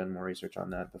probably should have done more research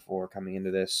on that before coming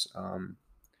into this.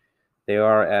 They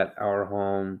are at our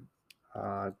home.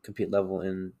 Compete level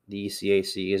in the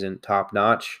ECAC isn't top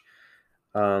notch.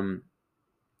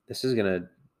 This is gonna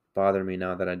bother me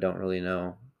now that I don't really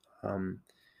know. I'm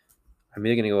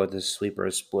either gonna go with this sweep or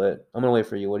a split. I'm gonna wait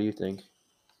for you. What do you think?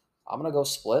 I'm gonna go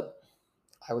split.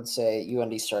 I would say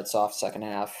UND starts off second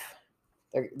half.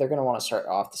 They're going to want to start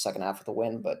off the second half with a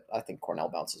win, but I think Cornell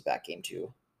bounces back game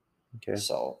 2. Okay.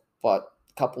 So, but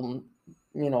a couple,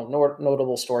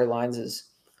 notable storylines is,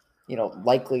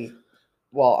 likely.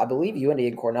 Well, I believe UND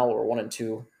and Cornell were 1 and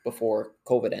 2 before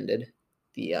COVID ended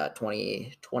the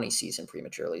 2020 season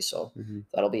prematurely. So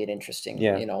that'll be an interesting,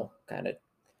 kind of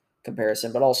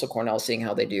comparison. But also Cornell seeing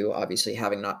how they do, obviously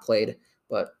having not played.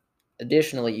 But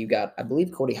additionally, you got, I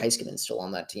believe, Cody Heiskanen still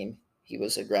on that team. He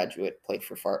was a graduate, played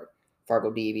for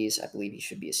Fargo Davies. I believe he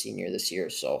should be a senior this year.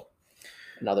 So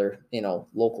another,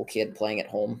 local kid playing at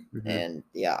home. Mm-hmm. And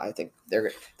yeah, I think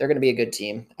they're going to be a good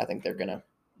team. I think they're going to.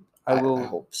 I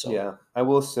hope so. Yeah, I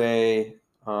will say,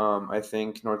 I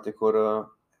think North Dakota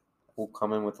will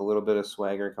come in with a little bit of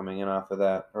swagger coming in off of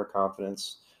that, or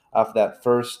confidence off that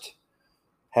first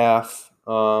half,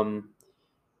 and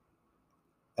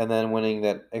then winning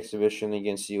that exhibition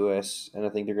against US. And I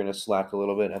think they're going to slack a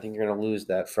little bit. I think they're going to lose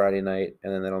that Friday night,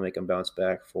 and then that'll make them bounce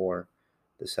back for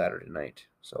the Saturday night.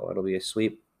 So it'll be a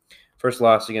sweep. First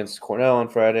loss against Cornell on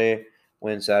Friday,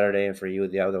 win Saturday, and for you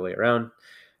the other way around.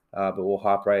 But we'll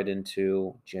hop right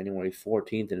into January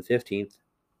 14th and 15th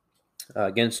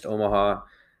against Omaha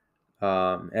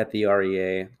at the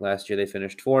REA. Last year they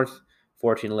finished 4th,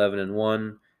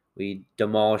 14-11-1. We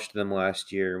demolished them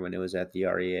last year when it was at the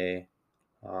REA.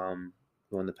 We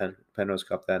won the Penrose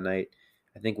Cup that night.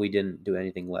 I think we didn't do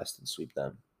anything less than sweep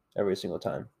them every single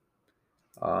time.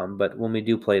 But when we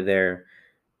do play there,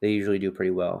 they usually do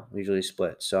pretty well. We usually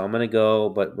split. So I'm going to go,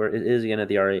 but it is again at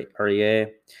the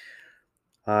REA.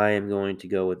 I am going to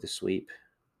go with the sweep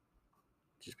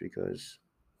just because,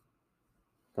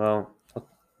 I'm going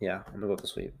to go with the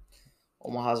sweep.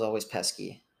 Omaha's always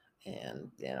pesky,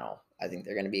 and, I think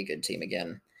they're going to be a good team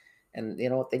again. And,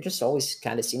 they just always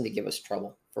kind of seem to give us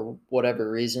trouble for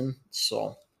whatever reason.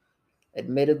 So,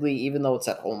 admittedly, even though it's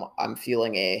at home, I'm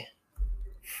feeling it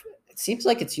seems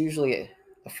like it's usually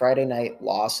a Friday night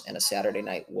loss and a Saturday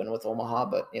night win with Omaha.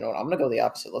 But, I'm going to go the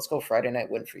opposite. Let's go Friday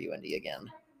night win for UND again.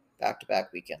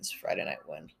 back-to-back weekends. Friday night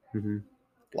win, Mm-hmm.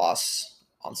 loss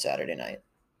on Saturday night.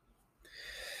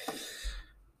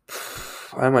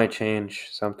 I might change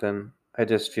something. I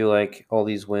just feel like all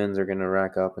these wins are going to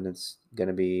rack up, and it's going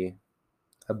to be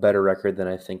a better record than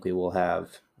I think we will have.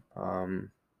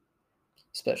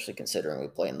 Especially considering we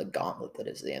play in the gauntlet that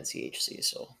is the NCHC.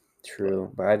 So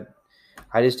true, but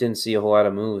I just didn't see a whole lot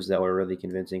of moves that were really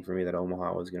convincing for me that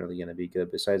Omaha was really going to be good.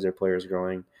 Besides their players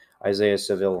growing, Isaiah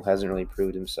Seville hasn't really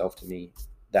proved himself to me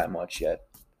that much yet.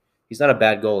 He's not a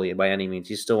bad goalie by any means.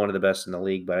 He's still one of the best in the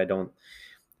league, but I don't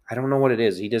know what it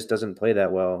is. He just doesn't play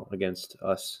that well against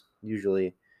us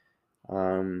usually.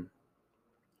 Maybe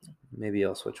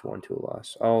I'll switch one to a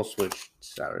loss. I'll switch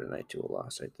Saturday night to a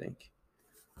loss, I think.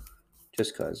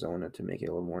 Just because I wanted to make it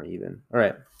a little more even. All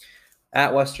right.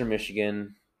 At Western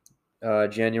Michigan,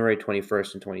 January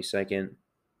 21st and 22nd.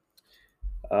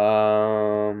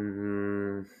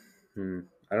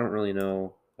 I don't really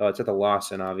know. Oh, it's at the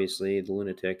Lawson, obviously, the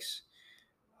Lunatics.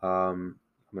 I'm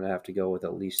going to have to go with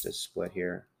at least a split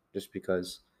here just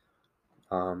because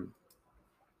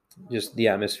just the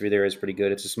atmosphere there is pretty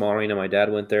good. It's a small arena. My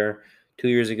dad went there 2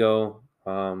 years ago.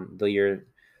 The year,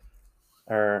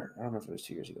 or I don't know if it was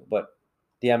 2 years ago, but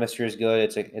the atmosphere is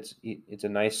good. It's a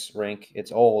nice rink.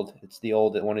 It's old. It's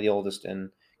one of the oldest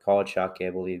in college hockey,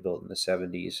 I believe, built in the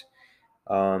 70s.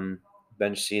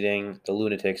 Bench seating. The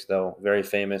Lunatics, though, very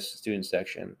famous student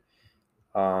section.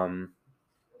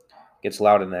 Gets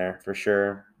loud in there for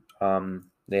sure.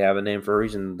 They have a name for a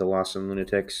reason, the Lawson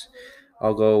Lunatics.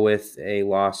 I'll go with a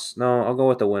loss. No, I'll go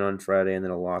with a win on Friday and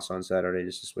then a loss on Saturday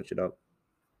just to switch it up.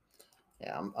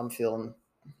 Yeah, I'm feeling,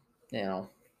 a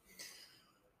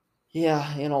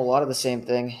lot of the same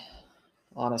thing,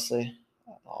 honestly.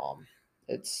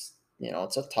 It's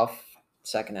it's a tough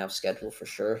second half schedule for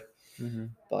sure,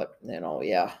 but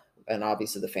and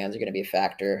obviously the fans are going to be a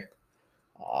factor.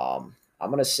 I'm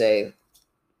gonna say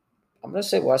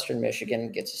Western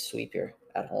Michigan gets a sweep here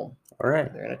at home. All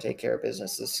right. They're going to take care of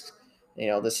business. This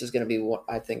is going to be.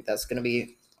 I think that's going to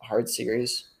be a hard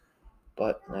series,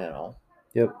 but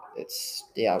Yep. it's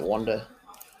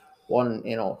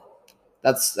 1-1.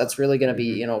 That's really going to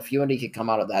be. If UND could come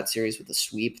out of that series with a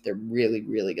sweep, they're really,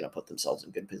 really going to put themselves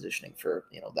in good positioning for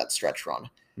that stretch run.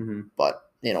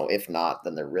 But if not,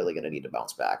 then they're really going to need to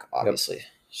bounce back, obviously. Yep.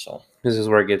 So this is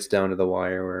where it gets down to the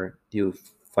wire, where you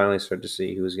finally start to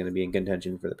see who's going to be in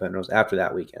contention for the Penrose after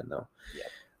that weekend, though. Yep.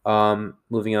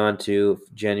 Moving on to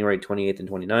January 28th and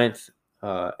 29th,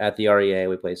 at the REA,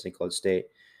 we play St. Cloud State.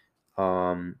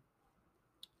 I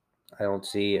don't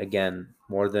see, again,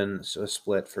 more than a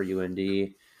split for UND.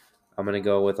 I'm going to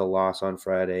go with a loss on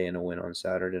Friday and a win on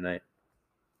Saturday night.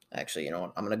 Actually, you know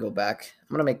what? I'm going to go back. I'm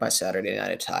going to make my Saturday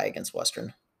night a tie against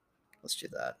Western. Let's do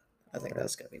that. I think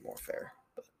that's going to be more fair.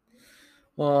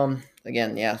 But,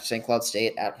 again, St. Cloud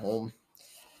State at home.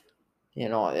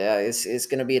 It's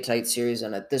going to be a tight series,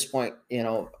 and at this point,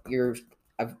 you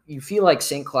feel like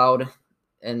St. Cloud,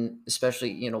 and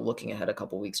especially looking ahead a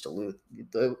couple weeks to Luth,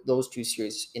 those two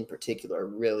series in particular are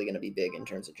really going to be big in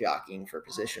terms of jockeying for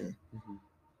position.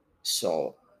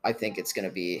 So I think it's going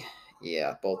to be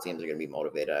both teams are going to be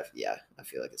motivated. I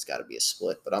feel like it's got to be a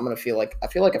split, but I feel like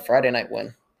a Friday night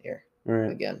win here.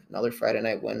 Right. Again, another Friday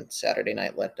night win, Saturday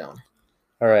night letdown.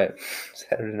 All right.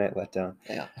 Saturday night letdown.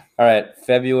 Yeah. All right.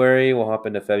 February. We'll hop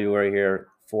into February here.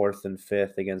 4th and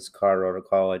 5th against Colorado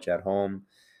College at home.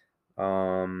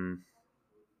 I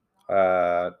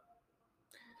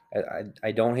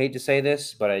don't hate to say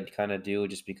this, but I kind of do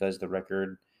just because the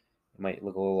record might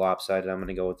look a little lopsided. I'm going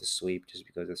to go with the sweep just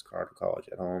because it's Colorado College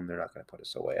at home. They're not going to put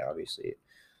us away, obviously.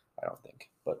 I don't think.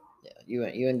 But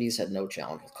UND's had no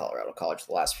challenge with Colorado College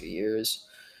the last few years.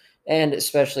 And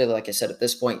especially, like I said, at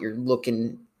this point, you're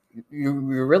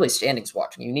really standings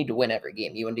watching. You need to win every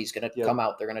game. UND's going to come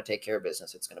out. They're going to take care of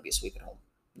business. It's going to be a sweep at home.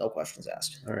 No questions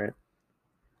asked. All right.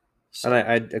 So, and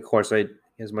I of course,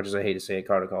 as much as I hate to say it,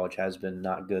 Colorado College has been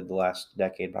not good the last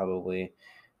decade probably.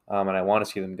 And I want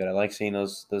to see them good. I like seeing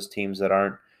those teams that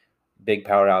aren't big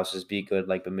powerhouses be good,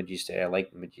 like Bemidji State. I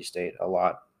like Bemidji State a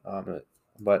lot.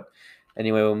 But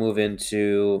anyway, we'll move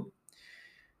into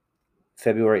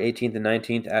February 18th and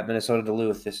 19th at Minnesota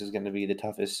Duluth. This is going to be the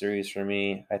toughest series for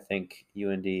me. I think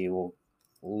UND will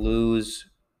lose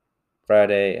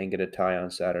Friday and get a tie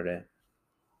on Saturday.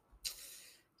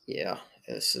 Yeah,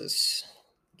 this is,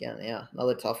 again,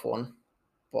 another tough one.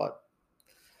 But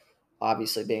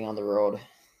obviously being on the road,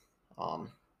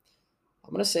 I'm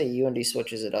going to say UND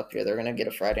switches it up here. They're going to get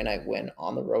a Friday night win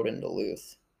on the road in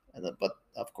Duluth. But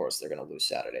of course they're going to lose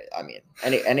Saturday. I mean,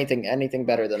 anything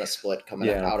better than a split coming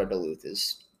out of Duluth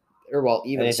is, or well,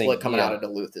 even a split coming out of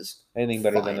Duluth is anything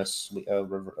better fine. than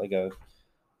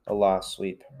a a loss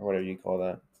sweep or whatever you call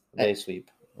that. Day And- sweep.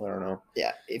 I don't know.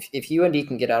 Yeah, if UND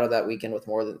can get out of that weekend with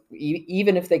more than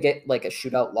even if they get like a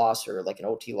shootout loss or like an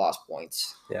OT loss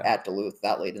points Yeah. at Duluth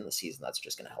that late in the season, that's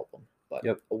just going to help them. But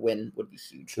Yep. a win would be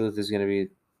huge. Duluth is going to be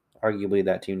arguably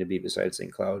that team to beat besides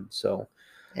St. Cloud. So,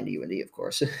 And UND, of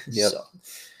course. Yep. So,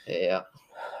 yeah.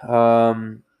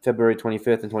 February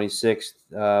 25th and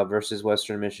 26th versus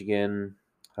Western Michigan.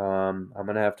 I'm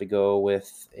going to have to go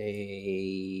with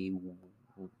a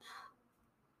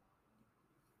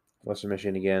Western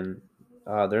Michigan again.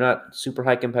 They're not super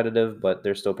high competitive, but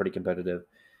they're still pretty competitive.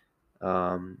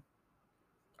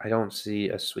 I don't see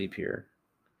a sweep here.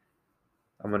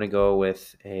 I'm going to go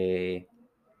with a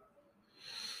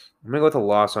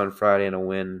loss on Friday and a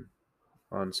win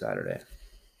on Saturday.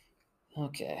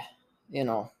 Okay.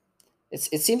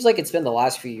 It seems like it's been the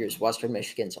last few years. Western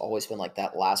Michigan's always been like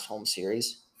that last home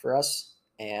series for us,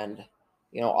 and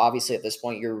obviously at this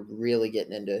point you're really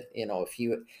getting into if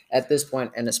you at this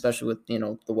point, and especially with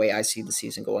the way I see the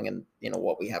season going, and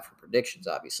what we have for predictions.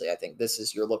 Obviously, I think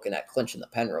you're looking at clinching the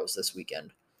Penrose this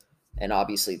weekend, and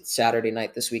obviously Saturday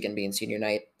night this weekend being senior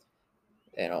night,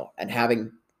 and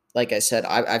having. Like I said,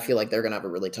 I feel like they're going to have a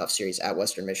really tough series at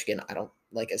Western Michigan.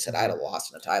 Like I said, I had a loss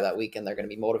and a tie that weekend. They're going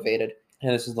to be motivated.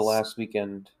 And this is the last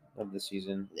weekend of the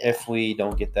season. Yeah. If we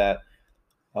don't get that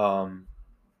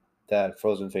that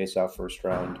frozen face-off first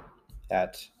round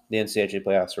at the NCAA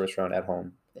playoffs first round at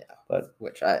home. Yeah, but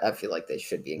which I feel like they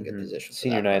should be in good position.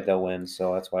 Senior night they'll win,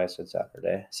 so that's why I said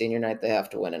Saturday. Senior night they have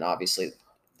to win, and obviously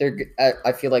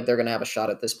I feel like they're going to have a shot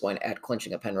at this point at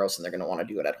clinching a Penrose, and they're going to want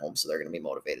to do it at home, so they're going to be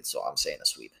motivated. So I'm saying a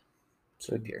sweep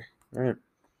here. All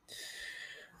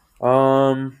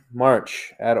right.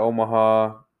 March at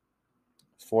Omaha,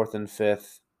 4th and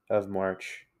 5th of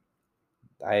March.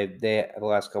 The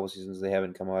last couple seasons they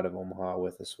haven't come out of Omaha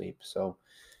with a sweep, so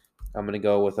I'm gonna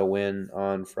go with a win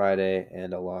on Friday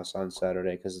and a loss on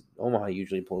Saturday because Omaha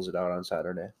usually pulls it out on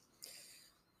Saturday.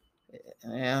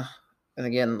 Yeah, and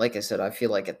again, like I said, I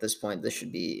feel like at this point this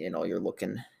should be you're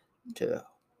looking to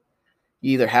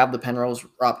either have the Penrose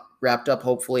wrapped up,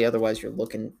 hopefully, otherwise you're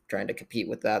trying to compete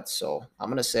with that. So I'm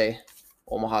gonna say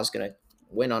Omaha's gonna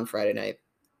win on Friday night,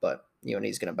 but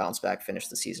UND's gonna bounce back, finish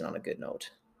the season on a good note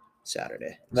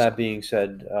Saturday. That being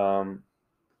said,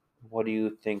 what do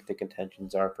you think the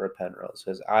contentions are for a Penrose?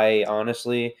 Because I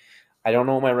honestly, I don't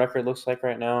know what my record looks like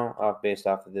right now, based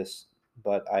off of this,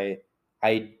 but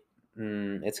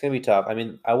it's gonna be tough. I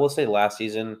mean, I will say last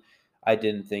season, I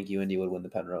didn't think UND would win the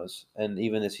Penrose, and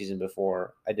even the season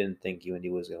before, I didn't think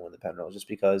UND was gonna win the Penrose, just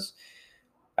because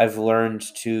I've learned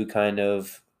to kind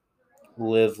of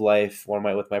live life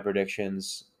with my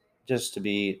predictions, just to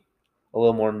be a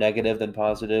little more negative than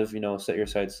positive. Set your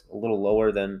sights a little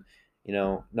lower than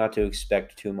not to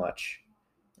expect too much,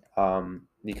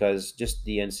 because just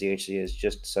the NCHC is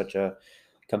just such a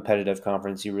competitive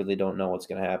conference. You really don't know what's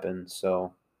going to happen.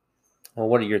 So, well,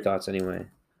 what are your thoughts anyway?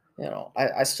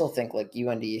 I still think like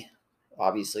UND,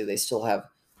 obviously they still have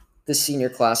this senior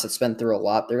class that's been through a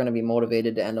lot. They're going to be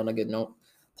motivated to end on a good note.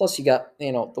 Plus, you got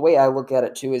the way I look at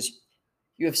it too is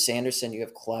you have Sanderson, you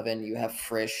have Clevin, you have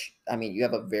Frisch. I mean, you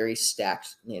have a very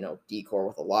stacked decor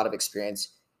with a lot of experience.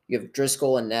 You have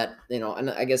Driscoll and Net, and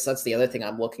I guess that's the other thing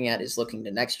I'm looking at is looking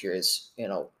to next year is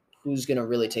who's going to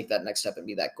really take that next step and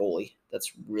be that goalie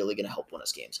that's really going to help win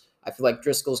us games. I feel like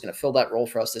Driscoll's going to fill that role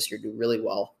for us this year, do really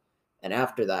well. And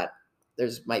after that,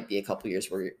 there's might be a couple years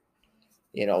where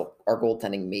our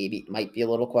goaltending might be a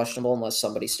little questionable unless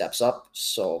somebody steps up.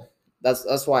 So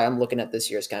that's why I'm looking at this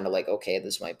year as kind of like, okay,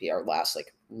 this might be our last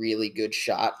like really good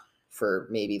shot for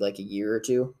maybe like a year or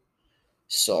two.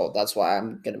 So that's why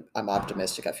I'm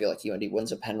optimistic. I feel like UND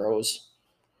wins a Penrose.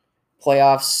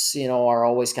 Playoffs, are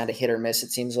always kind of hit or miss,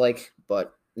 it seems like,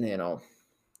 but in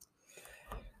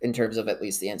terms of at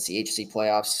least the NCHC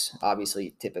playoffs,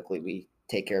 obviously typically we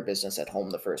take care of business at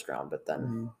home the first round, but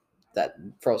then that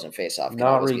frozen face-off.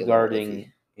 Not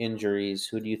regarding injuries,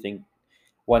 who do you think?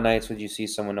 What nights would you see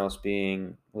someone else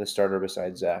being the starter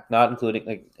besides Zach? Not including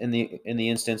like in the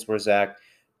instance where Zach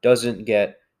doesn't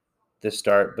get the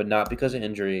start, but not because of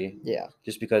injury. Yeah,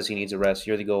 just because he needs a rest.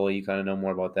 You're the goalie. You kind of know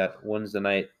more about that. When's the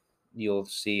night you'll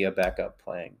see a backup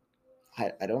playing?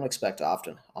 I don't expect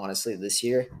often, honestly. This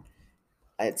year,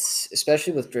 it's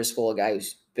especially with Driscoll, a guy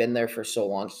who's been there for so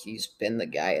long. He's been the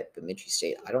guy at Bemidji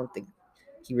State. I don't think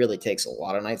he really takes a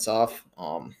lot of nights off.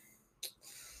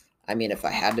 I mean, if I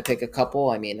had to pick a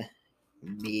couple, I mean,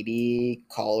 maybe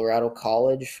Colorado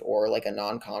College or like a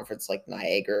non-conference like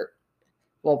Niagara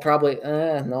Well, probably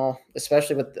no,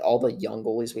 especially with all the young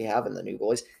goalies we have and the new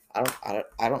goalies. I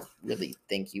don't really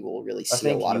think you will really I see a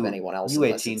think lot of anyone else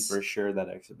unless U18 it's for sure. That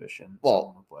exhibition, someone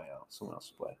well, will play out. Someone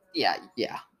else will play.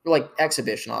 yeah. Like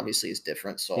exhibition obviously is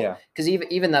different. So Yeah. because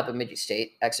even that Bemidji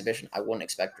State exhibition, I wouldn't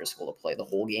expect Driscoll to play the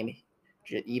whole game,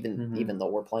 even though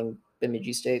we're playing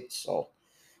Bemidji State. So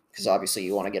because obviously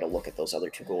you want to get a look at those other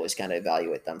two goalies, kind of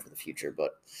evaluate them for the future.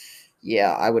 But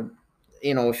yeah, I would,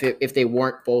 if they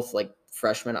weren't both like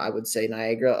freshmen, I would say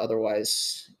Niagara.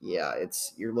 Otherwise, yeah,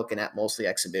 it's you're looking at mostly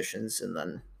exhibitions, and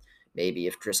then maybe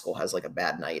if Driscoll has like a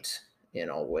bad night,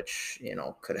 which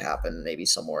could happen, maybe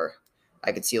somewhere.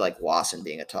 I could see like Wasson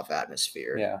being a tough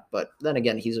atmosphere. Yeah. But then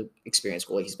again, he's an experienced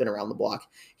goalie. He's been around the block.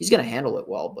 He's going to handle it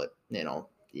well. But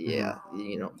yeah,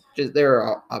 just, there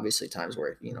are obviously times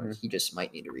where he just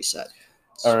might need to reset.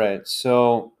 All right.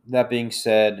 So that being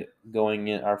said, going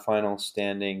in our final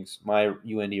standings, my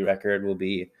UND record will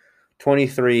be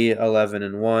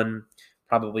 23-11-1.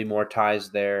 Probably more ties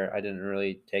there. I didn't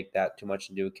really take that too much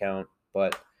into account,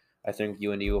 but I think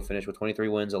UND will finish with 23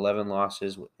 wins, 11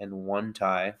 losses, and 1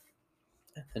 tie.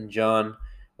 And John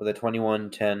with a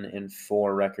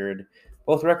 21-10-4 record.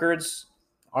 Both records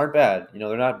aren't bad.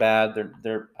 They're not bad.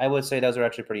 They're I would say those are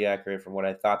actually pretty accurate from what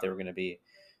I thought they were going to be.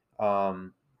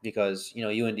 Because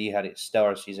UND had a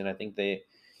stellar season. I think they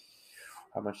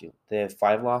had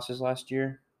 5 losses last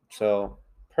year, so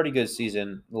pretty good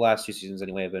season. The last 2 seasons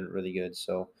anyway have been really good.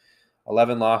 So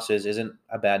 11 losses isn't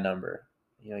a bad number.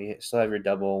 You still have your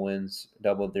double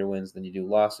their wins than you do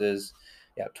losses.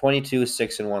 Yeah,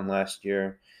 22-6-1 last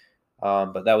year,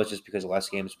 but that was just because of less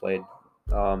games played.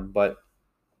 But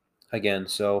again,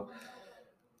 so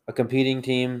a competing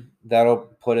team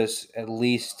that'll put us at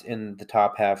least in the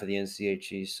top half of the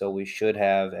NCHC. So we should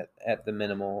have at the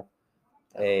minimal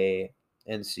a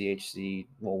NCHC.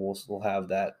 Well, we'll have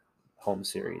that home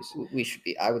series. We should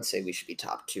be. I would say we should be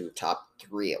top 2, top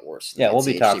 3 at worst. Yeah, we'll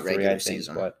be top 3, regular I think.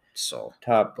 season. But so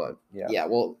top, but yeah,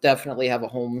 we'll definitely have a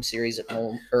home series at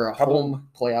home or a home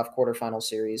playoff quarterfinal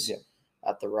series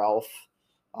at the Ralph.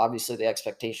 Obviously, the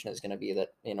expectation is going to be that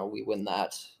we win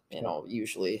that.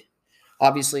 Usually,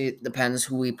 obviously, it depends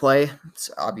who we play. It's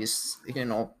obvious,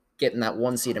 getting that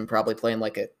 1 seed and probably playing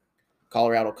like a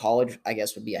Colorado College, I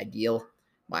guess, would be ideal.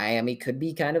 Miami could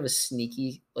be kind of a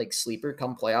sneaky like sleeper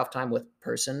come playoff time with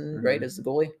Person, right, as the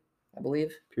goalie, I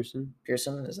believe. Pearson,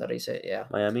 is that how you say it? Yeah.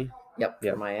 Miami. Yep,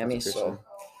 for Miami. So,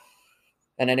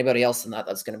 and anybody else in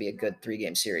that's going to be a good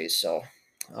 3-game series. So,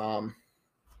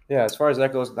 yeah, as far as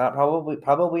that goes, not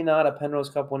probably not a Penrose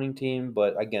Cup winning team,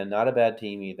 but again, not a bad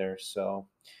team either. So,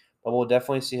 but we'll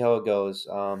definitely see how it goes.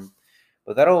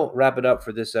 But that'll wrap it up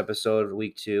for this episode,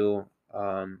 week 2.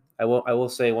 I will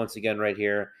say once again right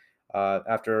here,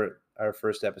 after our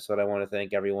first episode, I want to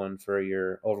thank everyone for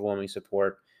your overwhelming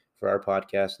support for our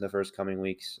podcast in the first coming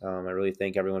weeks. I really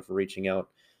thank everyone for reaching out,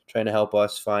 trying to help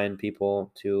us find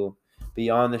people to be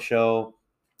on the show.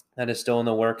 That is still in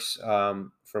the works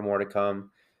for more to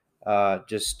come.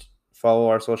 Just follow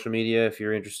our social media if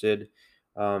you're interested,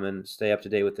 and stay up to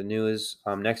date with the news.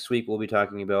 Next week, we'll be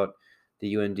talking about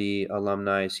the UND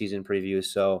alumni season preview.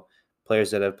 So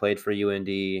players that have played for UND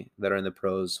that are in the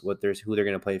pros, who they're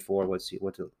going to play for, what's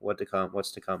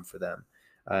to come for them,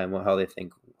 and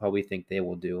how we think they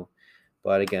will do.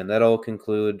 But again, that'll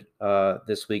conclude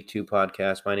this week 2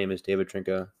 podcast. My name is David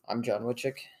Trinka. I'm John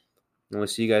Wichik. And we'll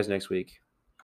see you guys next week.